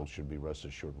think people should be rest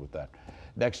assured with that.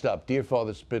 Next up, dear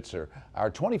Father Spitzer, our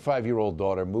 25-year-old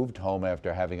daughter moved home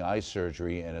after having eye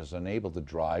surgery and is unable to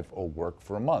drive or work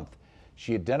for a month.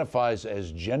 She identifies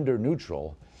as gender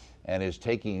neutral and is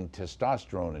taking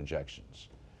testosterone injections.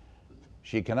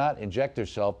 She cannot inject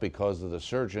herself because of the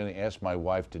surgeon asked my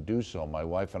wife to do so. My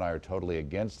wife and I are totally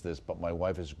against this, but my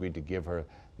wife has agreed to give her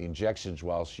the injections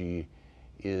while she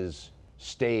is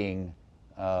staying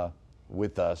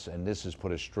with us, and this has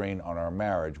put a strain on our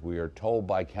marriage. We are told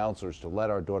by counselors to let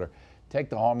our daughter take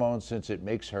the hormones since it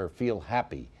makes her feel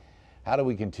happy. How do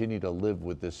we continue to live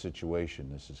with this situation?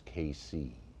 This is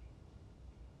KC.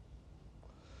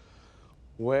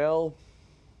 Well,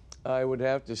 I would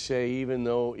have to say, even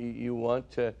though you want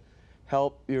to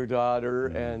help your daughter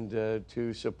and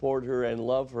to support her and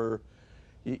love her,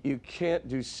 you can't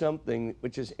do something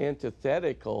which is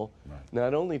antithetical,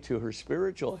 not only to her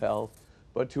spiritual health,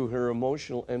 but to her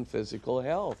emotional and physical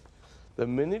health. The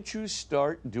minute you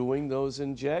start doing those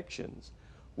injections,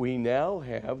 we now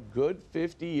have good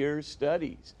 50-year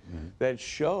studies that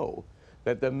show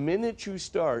that the minute you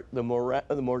start, the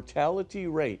mortality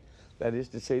rate, that is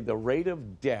to say the rate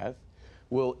of death,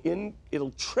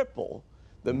 it'll triple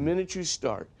the minute you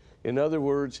start. In other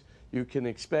words, you can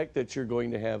expect that you're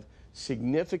going to have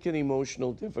significant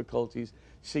emotional difficulties,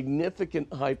 significant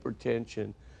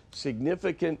hypertension,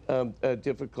 significant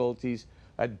difficulties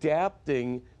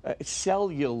adapting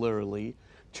cellularly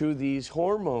to these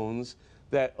hormones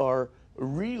that are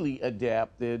really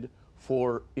adapted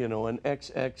for, you know, an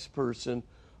XX person,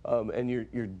 and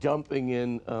you're dumping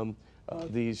in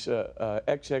these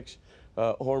XX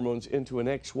hormones into an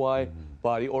XY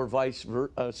body, or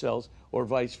cells, or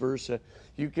vice versa.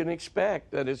 You can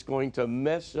expect that it's going to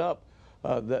mess up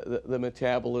the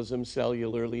metabolism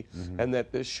cellularly, and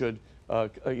that this should,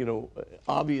 you know,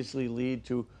 obviously lead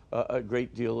to a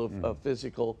great deal of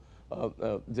physical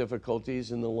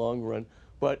difficulties in the long run.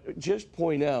 But just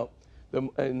point out,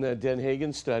 in the Den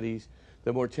Hagen studies,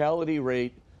 the mortality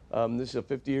rate, this is a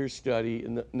 50-year study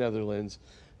in the Netherlands,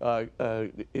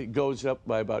 it goes up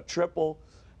by about triple.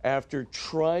 After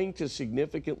trying to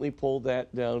significantly pull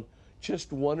that down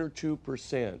just 1 or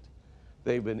 2%,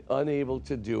 they've been unable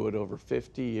to do it over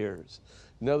 50 years.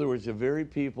 In other words, the very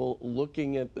people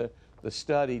looking at the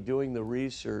study, doing the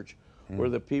research, were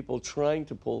the people trying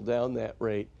to pull down that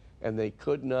rate, and they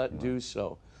could not do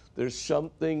so. There's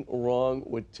something wrong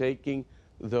with taking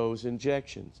those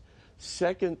injections.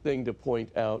 Second thing to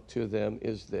point out to them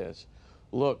is this.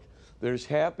 Look, there's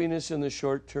happiness in the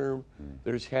short term,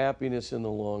 there's happiness in the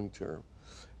long term.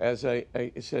 As I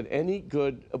said, any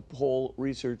good whole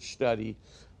research study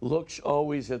looks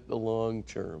always at the long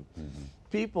term.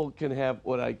 People can have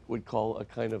what I would call a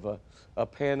kind of a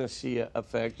panacea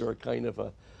effect, or a kind of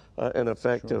an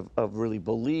effect of really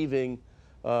believing,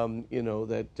 you know,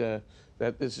 that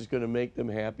this is going to make them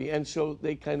happy. And so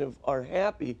they kind of are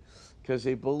happy because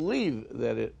they believe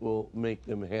that it will make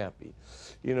them happy.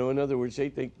 You know, in other words, they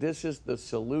think this is the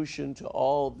solution to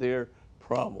all their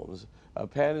problems. A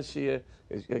panacea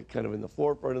is kind of in the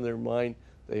forefront of their mind.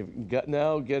 They've got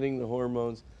now getting the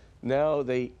hormones. Now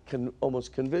they can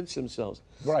almost convince themselves.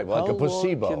 Right, like a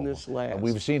placebo. How long can this last? And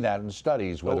we've seen that in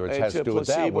studies, whether it has to do with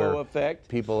that, where effect.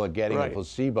 People are getting a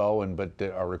placebo, but they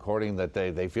are recording that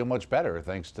they feel much better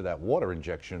thanks to that water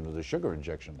injection or the sugar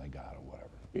injection they got or whatever.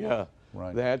 Yeah,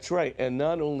 that's right. And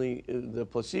not only the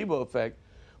placebo effect,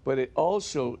 but it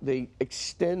also, they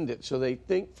extend it. So they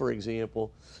think, for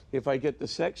example, if I get the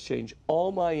sex change,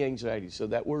 all my anxiety, so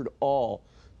that word all,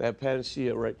 that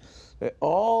panacea, right?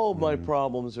 All my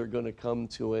problems are going to come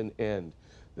to an end.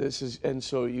 And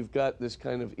so you've got this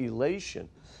kind of elation.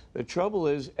 The trouble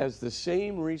is, as the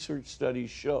same research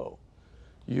studies show,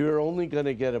 you're only going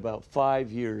to get about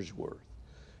 5 years worth.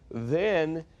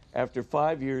 Then, after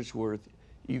 5 years worth,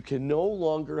 you can no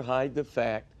longer hide the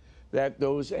fact that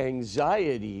those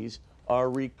anxieties are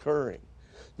recurring.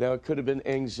 Now, it could have been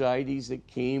anxieties that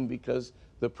came because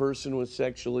the person was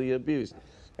sexually abused,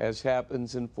 as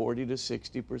happens in 40 to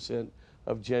 60%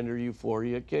 of gender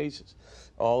euphoria cases.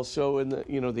 Also, in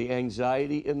the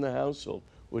anxiety in the household,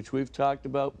 which we've talked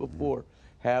about before,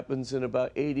 happens in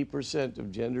about 80%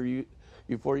 of gender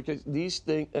euphoria cases. These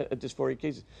dysphoria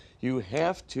cases, you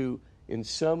have to, in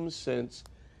some sense,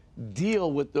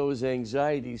 deal with those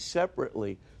anxieties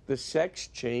separately. The sex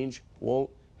change won't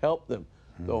help them.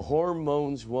 The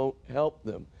hormones won't help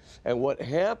them. And what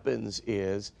happens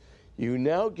is, you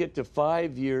now get to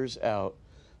 5 years out,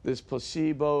 this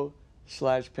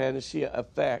placebo/panacea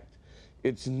effect,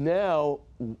 it's now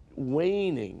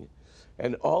waning.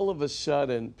 And all of a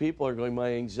sudden, people are going,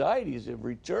 my anxieties have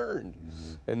returned.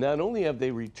 And not only have they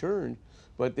returned,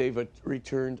 but they've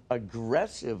returned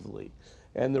aggressively.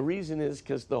 And the reason is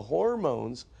because the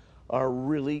hormones are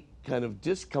really kind of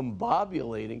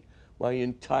discombobulating my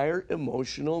entire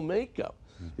emotional makeup.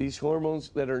 These hormones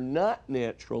that are not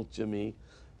natural to me,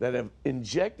 that have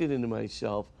injected into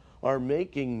myself, are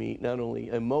making me not only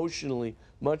emotionally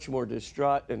much more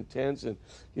distraught and tense and,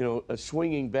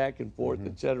 swinging back and forth,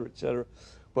 et cetera,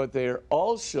 but they're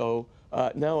also,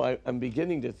 now I'm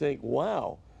beginning to think,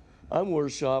 wow, I'm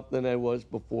worse off than I was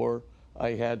before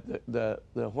I had the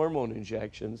hormone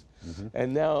injections.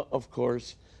 And now, of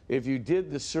course, if you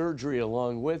did the surgery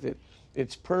along with it,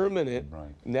 it's permanent.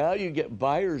 Right. Now you get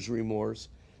buyer's remorse.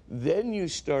 Then you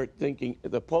start thinking,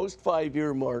 the post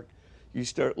 5-year mark, you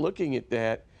start looking at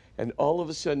that, and all of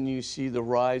a sudden you see the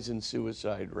rise in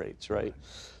suicide rates, right?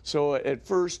 So at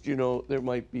first, you know, there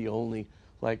might be only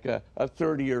like a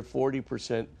 30 or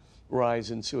 40%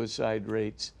 rise in suicide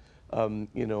rates, you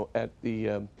know, at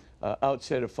the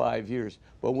outset of 5 years.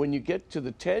 But when you get to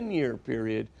the 10-year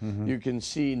period, you can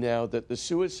see now that the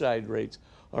suicide rates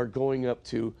are going up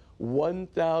to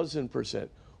 1,000%,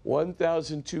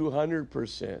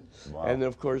 1,200%. Wow. And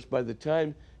of course, by the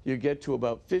time you get to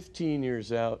about 15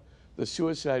 years out, the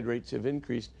suicide rates have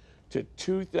increased to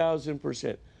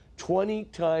 2,000%, 20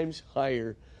 times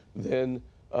higher than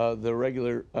the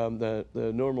regular, the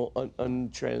normal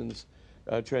transitioned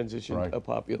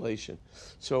population.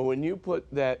 So when you put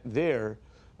that there,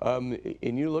 and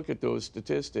you look at those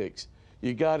statistics,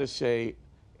 you got to say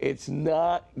it's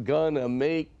not gonna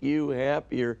make you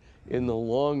happier in the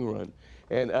long run.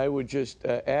 And I would just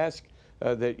ask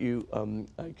that you,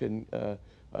 I can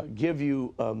give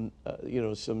you, you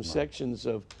know, some sections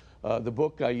of the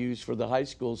book I use for the high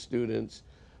school students,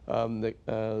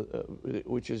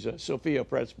 which is a Sophia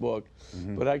Press book.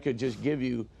 But I could just give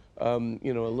you,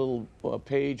 you know, a little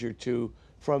page or two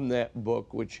from that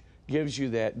book, which gives you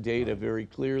that data very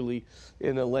clearly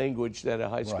in a language that a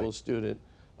high school student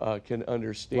can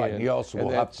understand. Right, and you also will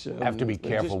have to be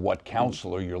careful what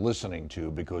counselor you're listening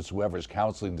to, because whoever's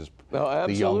counseling this,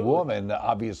 the young woman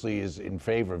obviously is in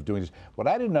favor of doing this. What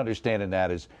I didn't understand in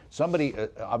that is somebody,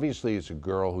 obviously it's a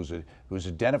girl who's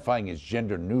identifying as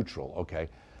gender neutral, okay,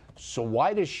 so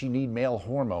why does she need male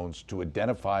hormones to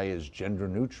identify as gender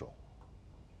neutral?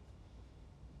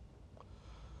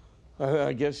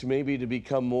 I guess maybe to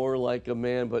become more like a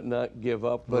man, but not give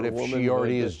up. But if she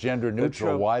already is gender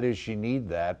neutral, why does she need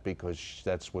that? Because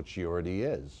that's what she already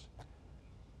is.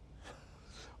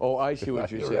 Oh, I see what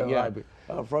you're saying. Yeah,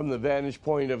 from the vantage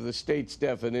point of the state's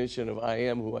definition of "I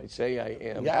am who I say I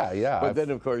am." Yeah, yeah. But then,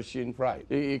 of course, you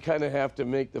kind of have to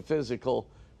make the physical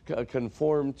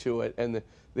conform to it, and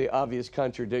the obvious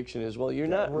contradiction is, well, you're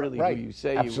not really who you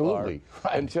say you are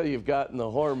until you've gotten the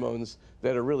hormones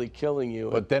that are really killing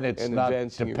you. But then it's not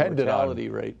dependent on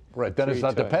rate. Right. Then it's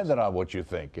not dependent on what you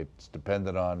think. It's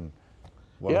dependent on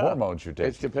what hormones you're taking.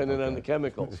 It's dependent on the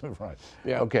chemicals. Right.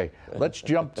 Yeah. Okay. Let's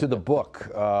jump to the book,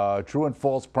 True and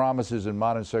False Promises in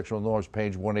Modern Sexual Norms,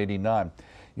 page 189.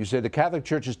 You say the Catholic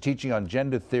Church's teaching on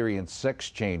gender theory and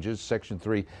sex changes, section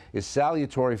 3, is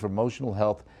salutary for emotional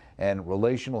health and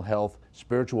relational health,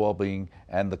 spiritual well-being,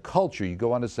 and the culture. You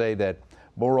go on to say that,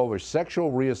 moreover,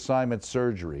 sexual reassignment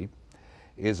surgery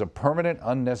is a permanent,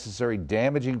 unnecessary,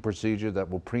 damaging procedure that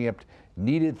will preempt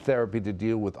needed therapy to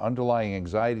deal with underlying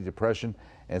anxiety, depression,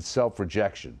 and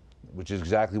self-rejection, which is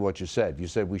exactly what you said. You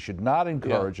said we should not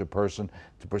encourage a person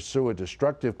to pursue a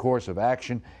destructive course of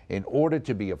action in order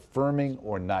to be affirming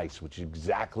or nice, which is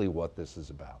exactly what this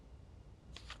is about.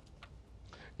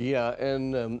 Yeah,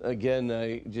 and again,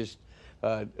 I just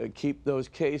keep those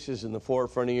cases in the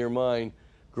forefront of your mind.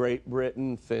 Great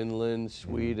Britain, Finland,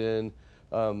 Sweden,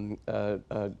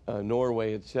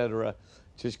 Norway, etc.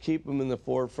 Just keep them in the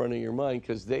forefront of your mind,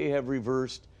 because they have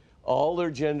reversed all their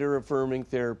gender-affirming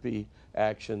therapy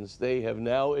actions. They have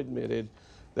now admitted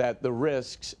that the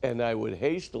risks, and I would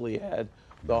hastily add,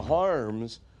 the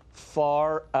harms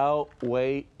far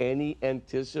outweigh any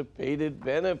anticipated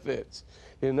benefits.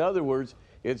 In other words,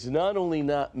 it's not only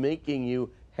not making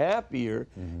you happier,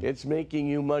 it's making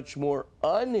you much more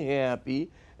unhappy,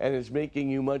 and it's making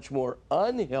you much more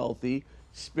unhealthy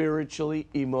spiritually,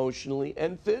 emotionally,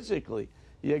 and physically.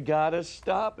 You gotta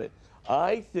stop it.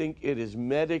 I think it is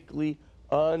medically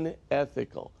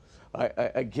unethical.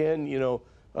 Again, you know,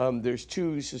 there's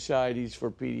two societies for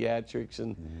pediatrics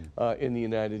in the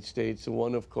United States. The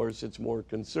one, of course, it's more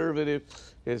conservative,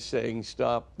 is saying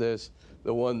stop this.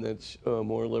 The one that's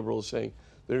more liberal is saying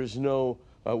there's no,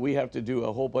 we have to do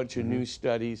a whole bunch of new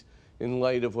studies in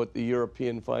light of what the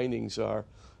European findings are.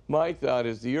 My thought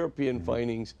is the European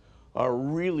findings are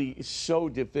really so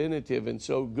definitive and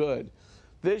so good.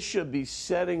 This should be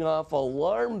setting off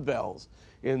alarm bells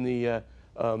in the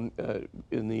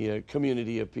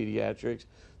community of pediatrics.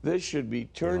 This should be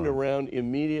turned around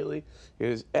immediately. It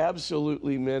is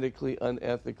absolutely medically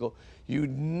unethical.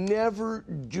 You'd never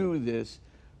do this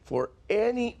for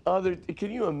any other.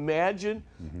 Can you imagine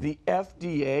the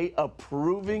FDA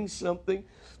approving something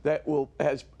that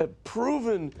has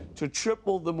proven to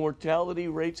triple the mortality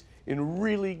rates in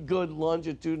really good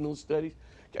longitudinal studies?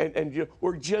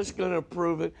 we're just going to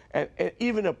approve it, and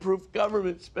even approve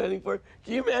government spending for it.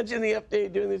 Can you imagine the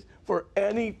FDA doing this for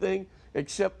anything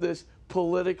except this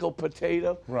political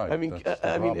potato? Right. I mean,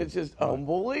 it's just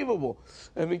unbelievable.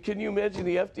 I mean, can you imagine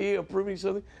the FDA approving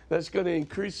something that's going to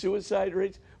increase suicide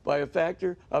rates by a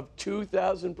factor of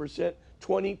 2,000%,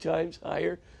 20 times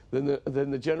higher than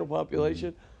the general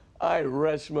population? I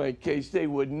rest my case. They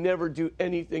would never do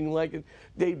anything like it.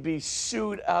 They'd be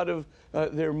sued out of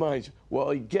their minds.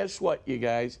 Well, guess what, you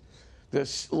guys? The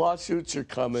lawsuits are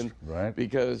coming, right,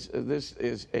 because this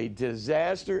is a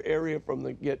disaster area from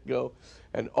the get-go,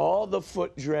 and all the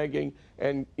foot dragging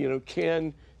and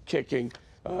can kicking.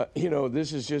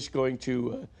 This is just going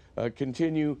to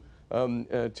continue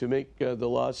to make the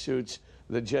lawsuits,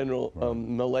 the general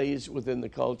malaise within the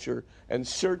culture, and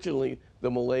certainly the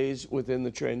malaise within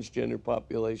the transgender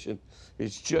population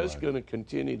is just going to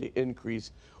continue to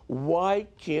increase. Why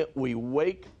can't we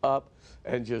wake up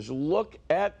and just look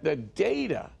at the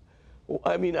data?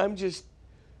 I mean, I'm just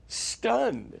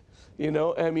stunned.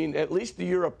 I mean, at least the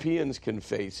Europeans can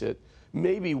face it.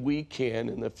 Maybe we can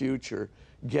in the future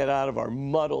get out of our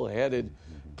muddle-headed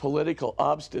political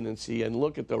obstinacy and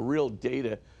look at the real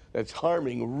data that's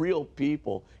harming real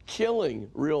people, killing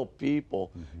real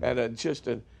people at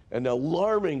an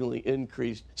alarmingly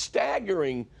increased,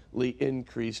 staggeringly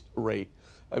increased rate.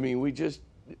 I mean,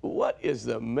 what is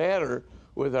the matter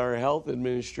with our health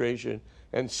administration,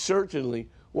 and certainly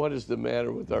what is the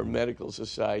matter with our medical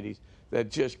societies that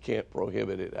just can't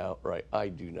prohibit it outright? I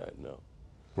do not know.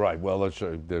 Right. Well,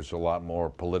 there's a lot more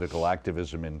political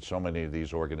activism in so many of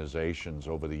these organizations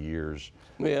over the years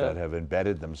that have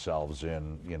embedded themselves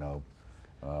in,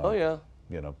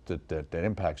 that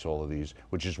impacts all of these,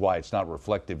 which is why it's not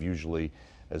reflective usually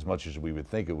as much as we would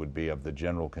think it would be of the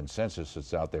general consensus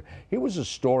that's out there. Here was a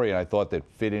story I thought that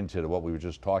fit into what we were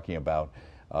just talking about.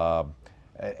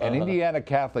 An Indiana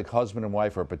Catholic husband and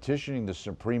wife are petitioning the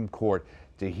Supreme Court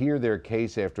to hear their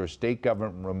case after a state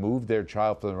government removed their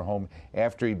child from their home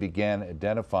after he began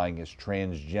identifying as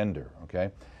transgender, okay?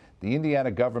 The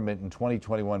Indiana government in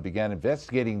 2021 began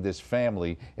investigating this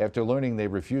family after learning they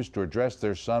refused to address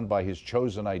their son by his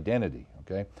chosen identity,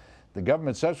 okay? The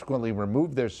government subsequently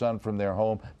removed their son from their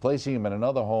home, placing him in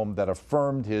another home that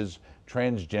affirmed his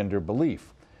transgender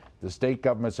belief. The state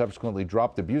government subsequently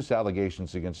dropped abuse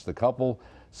allegations against the couple.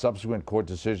 Subsequent court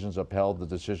decisions upheld the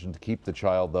decision to keep the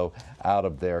child, though, out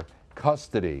of their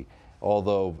custody.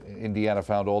 Although Indiana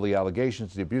found all the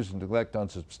allegations, the abuse and neglect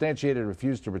unsubstantiated,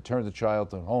 refused to return the child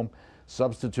to home,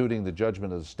 substituting the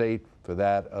judgment of the state for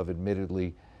that of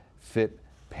admittedly fit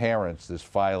parents. This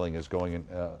filing is going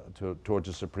towards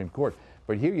the Supreme Court.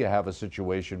 But here you have a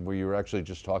situation where you're actually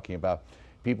just talking about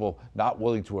people not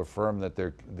willing to affirm that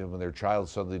when their child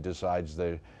suddenly decides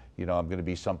that, I'm going to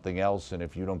be something else, and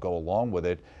if you don't go along with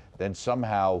it, then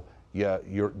somehow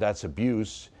that's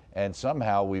abuse. And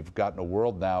somehow we've gotten a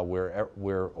world now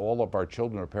where all of our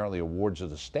children are apparently awards of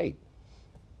the state.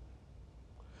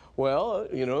 Well,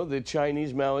 the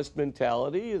Chinese Maoist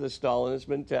mentality, the Stalinist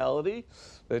mentality,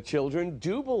 the children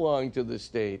do belong to the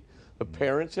state. The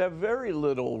parents have very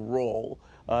little role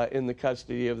in the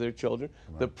custody of their children,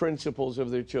 the principles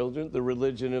of their children, the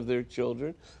religion of their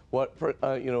children, what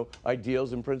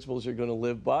ideals and principles they're going to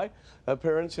live by.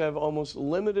 Parents have almost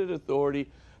limited authority,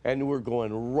 and we're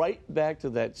going right back to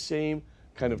that same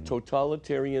kind of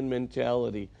totalitarian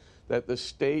mentality that the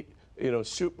state,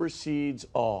 supersedes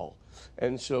all.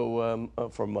 And so,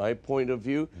 from my point of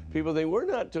view, people think we're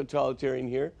not totalitarian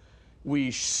here.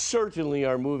 We certainly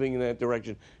are moving in that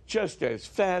direction just as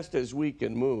fast as we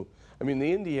can move. I mean,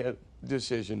 the India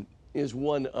decision is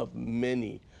one of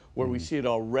many where we see it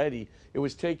already. It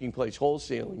was taking place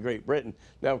wholesale in Great Britain.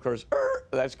 Now, of course,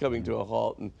 that's coming to a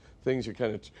halt, and things are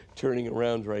kind of turning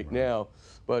around right now.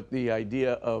 But the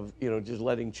idea of, just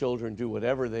letting children do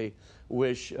whatever they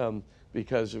wish,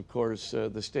 because, of course,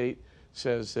 the state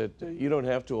says that you don't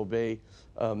have to obey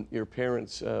your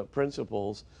parents'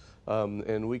 principles,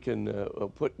 and we can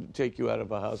take you out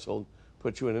of a household,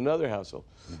 put you in another household.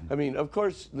 I mean, of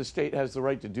course, the state has the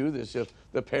right to do this if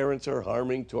the parents are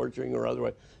harming, torturing, or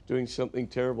otherwise doing something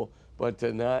terrible, but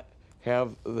to not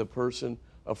have the person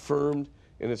affirmed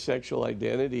in a sexual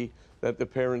identity that the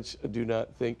parents do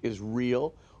not think is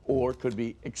real or could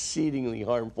be exceedingly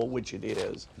harmful, which it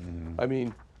is. I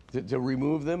mean, to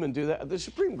remove them and do that, the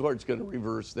Supreme Court's going to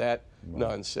reverse that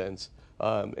nonsense.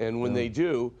 And when they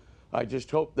do, I just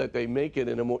hope that they make it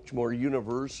in a much more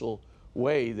universal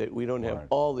way, that we don't have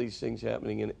all these things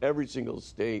happening in every single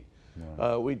state.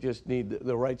 We just need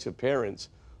the rights of parents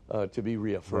to be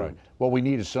reaffirmed. Right. Well, we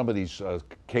need some of these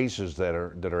cases that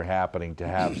are happening to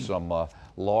have some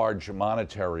large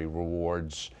monetary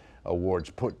awards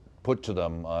put to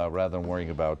them rather than worrying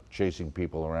about chasing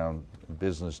people around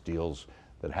business deals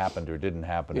that happened or didn't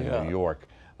happen in New York.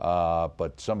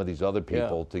 But some of these other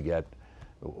people to get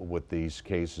with these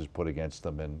cases put against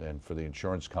them, and for the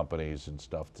insurance companies and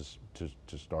stuff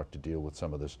to start to deal with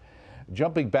some of this.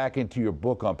 Jumping back into your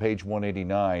book on page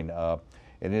 189,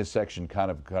 in this section, kind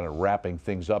of wrapping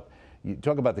things up, you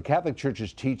talk about the Catholic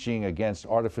Church's teaching against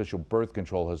artificial birth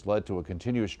control has led to a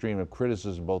continuous stream of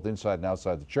criticism both inside and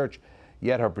outside the church.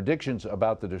 Yet her predictions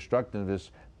about the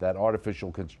destructiveness that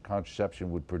artificial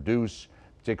contraception would produce,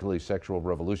 particularly sexual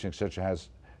revolution, etc., has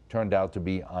turned out to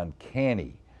be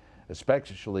uncanny.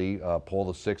 Especially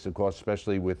Paul VI, of course,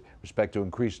 especially with respect to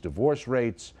increased divorce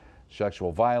rates,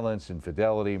 sexual violence,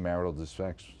 infidelity, marital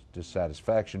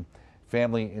dissatisfaction,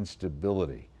 family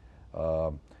instability.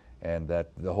 And that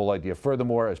the whole idea,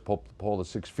 furthermore, as Paul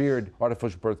VI feared,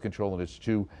 artificial birth control and its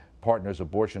two partners,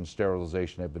 abortion and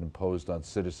sterilization, have been imposed on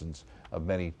citizens of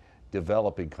many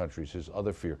developing countries, his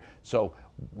other fear. So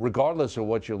regardless of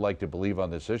what you like to believe on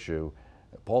this issue,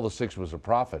 Paul VI was a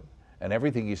prophet, and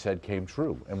everything he said came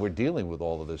true. And we're dealing with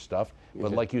all of this stuff.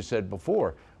 But like you said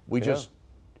before, we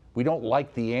don't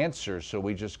like the answer, so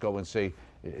we just go and say,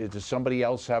 does somebody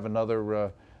else have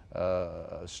another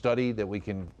study that we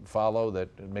can follow that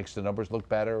makes the numbers look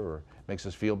better or makes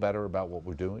us feel better about what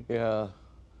we're doing? Yeah.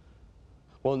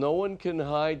 Well, no one can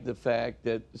hide the fact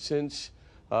that since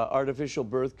artificial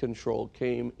birth control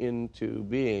came into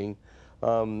being,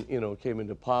 came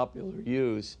into popular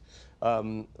use,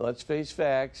 let's face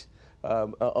facts,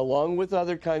 along with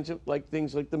other kinds of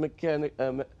things like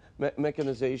the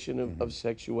mechanization of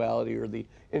sexuality or the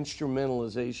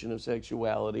instrumentalization of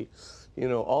sexuality,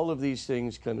 all of these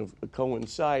things kind of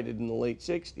coincided in the late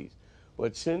 60s.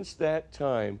 But since that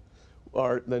time,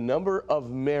 the number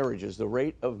of marriages, the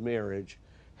rate of marriage,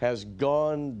 has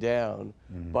gone down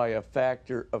by a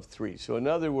factor of 3. So in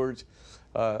other words,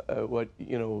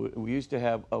 we used to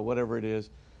have whatever it is,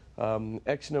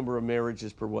 X number of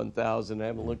marriages per 1,000. I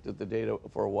haven't looked at the data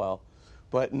for a while,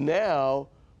 but now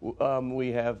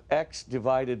we have X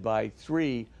divided by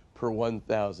 3 per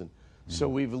 1,000. So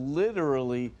we've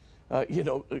literally,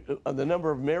 the number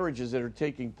of marriages that are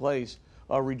taking place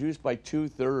are reduced by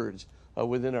 2/3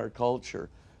 within our culture.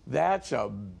 That's a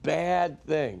bad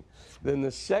thing. Then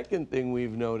the second thing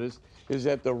we've noticed is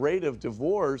that the rate of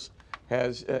divorce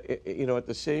has, at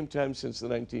the same time since the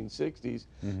 1960s,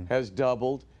 has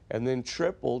doubled and then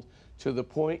tripled to the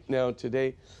point now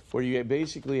today where you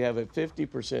basically have a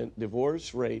 50%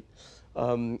 divorce rate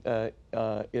in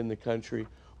the country,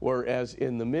 whereas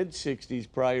in the mid-60s,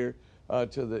 prior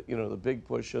to the big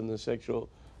push on the sexual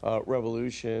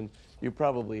revolution, you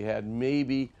probably had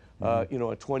maybe a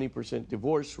 20%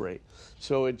 divorce rate.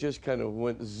 So it just kind of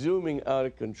went zooming out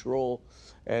of control,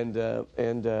 and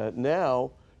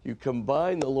now you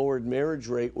combine the lowered marriage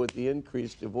rate with the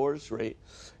increased divorce rate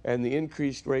and the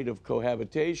increased rate of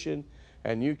cohabitation,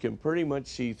 and you can pretty much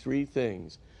see 3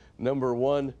 things. Number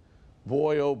one,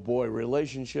 boy, oh boy,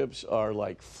 relationships are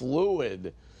like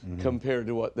fluid compared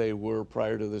to what they were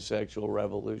prior to the sexual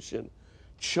revolution.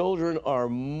 Children are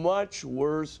much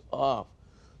worse off.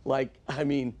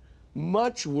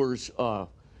 Much worse off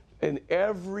in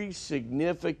every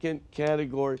significant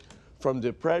category, from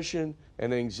depression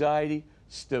and anxiety,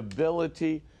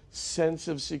 stability, sense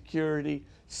of security,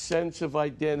 sense of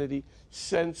identity,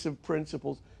 sense of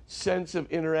principles, sense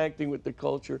of interacting with the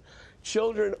culture.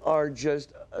 Children are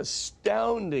just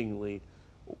astoundingly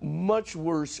much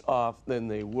worse off than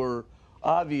they were.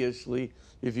 Obviously,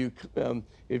 if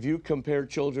you compare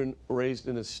children raised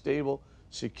in a stable,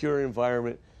 secure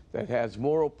environment that has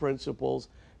moral principles,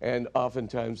 and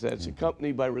oftentimes that's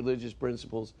accompanied by religious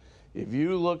principles, if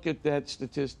you look at that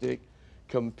statistic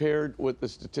compared with the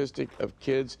statistic of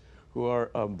kids who are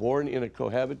born in a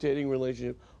cohabitating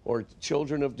relationship or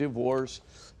children of divorce,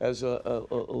 as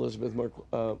Elizabeth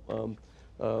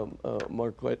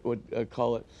Marquette would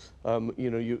call it,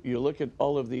 you look at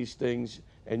all of these things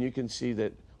and you can see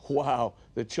that, wow,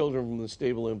 the children from the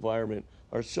stable environment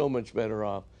are so much better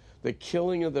off. The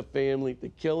killing of the family, the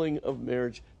killing of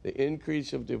marriage, the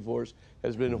increase of divorce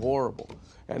has been horrible.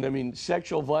 And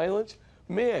sexual violence,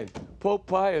 man, Pope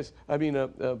Paul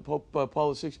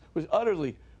VI was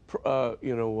utterly,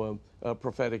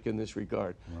 prophetic in this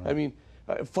regard. Right.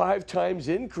 5 times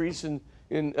increase in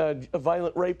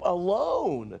violent rape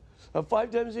alone. A 5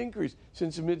 times increase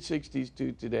since the mid-60s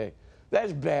to today.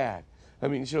 That's bad.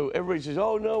 So everybody says,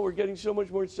 oh no, we're getting so much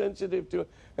more sensitive to it,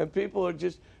 and people are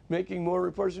just making more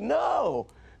reports. No,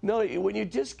 No, when you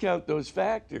discount those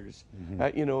factors,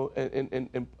 you know,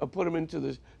 and put them into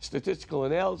the statistical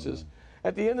analysis,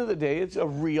 at the end of the day, it's a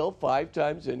real 5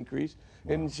 times increase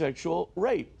in sexual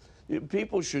rape.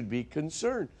 People should be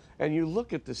concerned. And you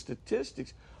look at the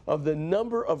statistics of the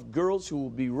number of girls who will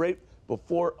be raped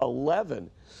before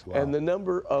 11, and the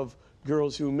number of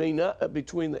girls who may not,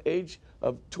 between the age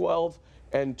of 12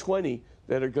 and 20,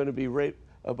 that are going to be raped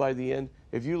by the end.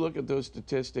 If you look at those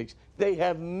statistics, they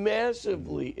have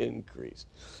massively increased.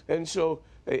 And so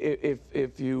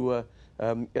if you,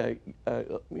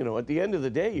 you know, at the end of the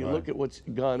day, you look at what's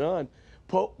gone on,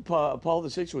 Paul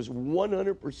VI was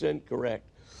 100% correct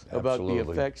about the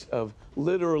effects of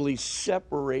literally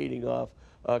separating off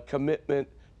commitment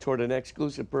toward an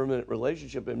exclusive permanent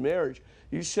relationship in marriage.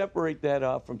 You separate that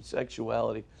off from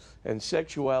sexuality, and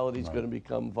sexuality is going to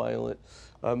become violent.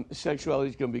 Sexuality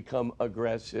is going to become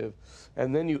aggressive.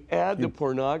 And then you add the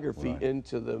pornography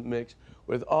into the mix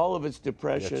with all of its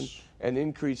depression and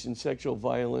increase in sexual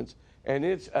violence. And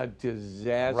it's a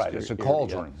disaster. Right, it's a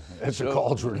cauldron. It's a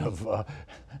cauldron of,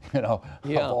 you know,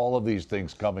 of all of these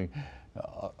things coming,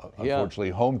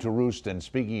 unfortunately, home to roost. And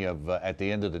speaking of, at the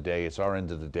end of the day, it's our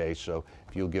end of the day. So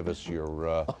if you'll give us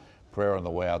your prayer on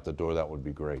the way out the door, that would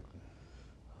be great.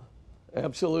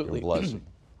 Absolutely. Your blessing.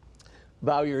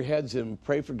 Bow your heads and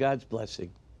pray for God's blessing.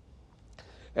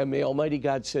 And may Almighty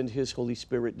God send His Holy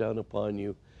Spirit down upon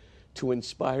you to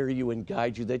inspire you and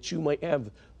guide you, that you might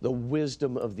have the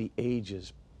wisdom of the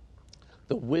ages,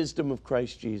 the wisdom of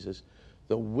Christ Jesus,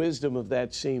 the wisdom of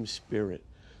that same Spirit,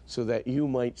 so that you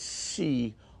might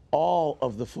see all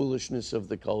of the foolishness of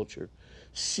the culture,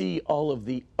 see all of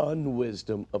the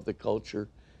unwisdom of the culture,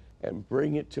 and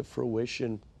bring it to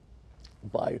fruition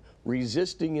by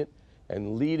resisting it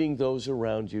and leading those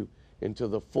around you into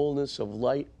the fullness of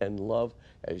light and love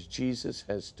as Jesus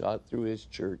has taught through His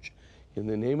church. In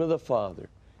the name of the Father,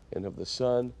 and of the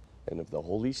Son, and of the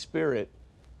Holy Spirit,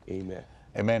 amen.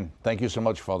 Amen. Thank you so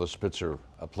much, Father Spitzer.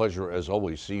 A pleasure as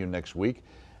always. See you next week.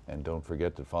 And don't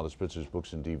forget that Father Spitzer's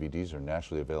books and DVDs are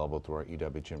nationally available through our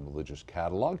EWTN Religious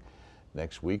Catalog.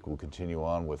 Next week, we'll continue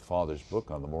on with Father's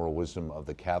book on the moral wisdom of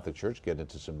the Catholic Church, get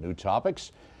into some new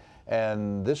topics.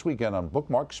 And this weekend on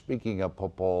Bookmark, speaking of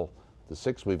Pope Paul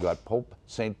VI, we've got Pope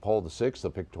St. Paul VI, The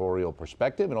Pictorial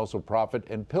Perspective, and also Prophet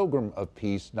and Pilgrim of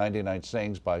Peace, 99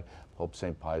 Sayings by Pope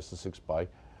St. Pius VI by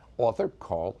author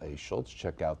Carl A. Schultz.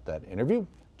 Check out that interview,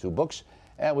 2 books.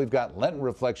 And we've got Lenten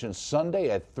Reflections Sunday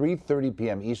at 3:30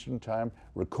 p.m. Eastern Time,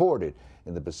 recorded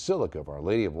in the Basilica of Our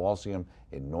Lady of Walsingham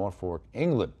in Norfolk,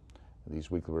 England.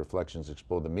 These weekly reflections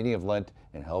explore the meaning of Lent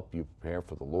and help you prepare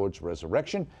for the Lord's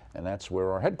resurrection. And that's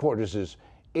where our headquarters is,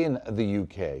 in the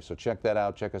UK. So check that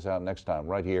out. Check us out next time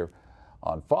right here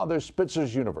on Father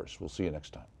Spitzer's Universe. We'll see you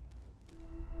next time.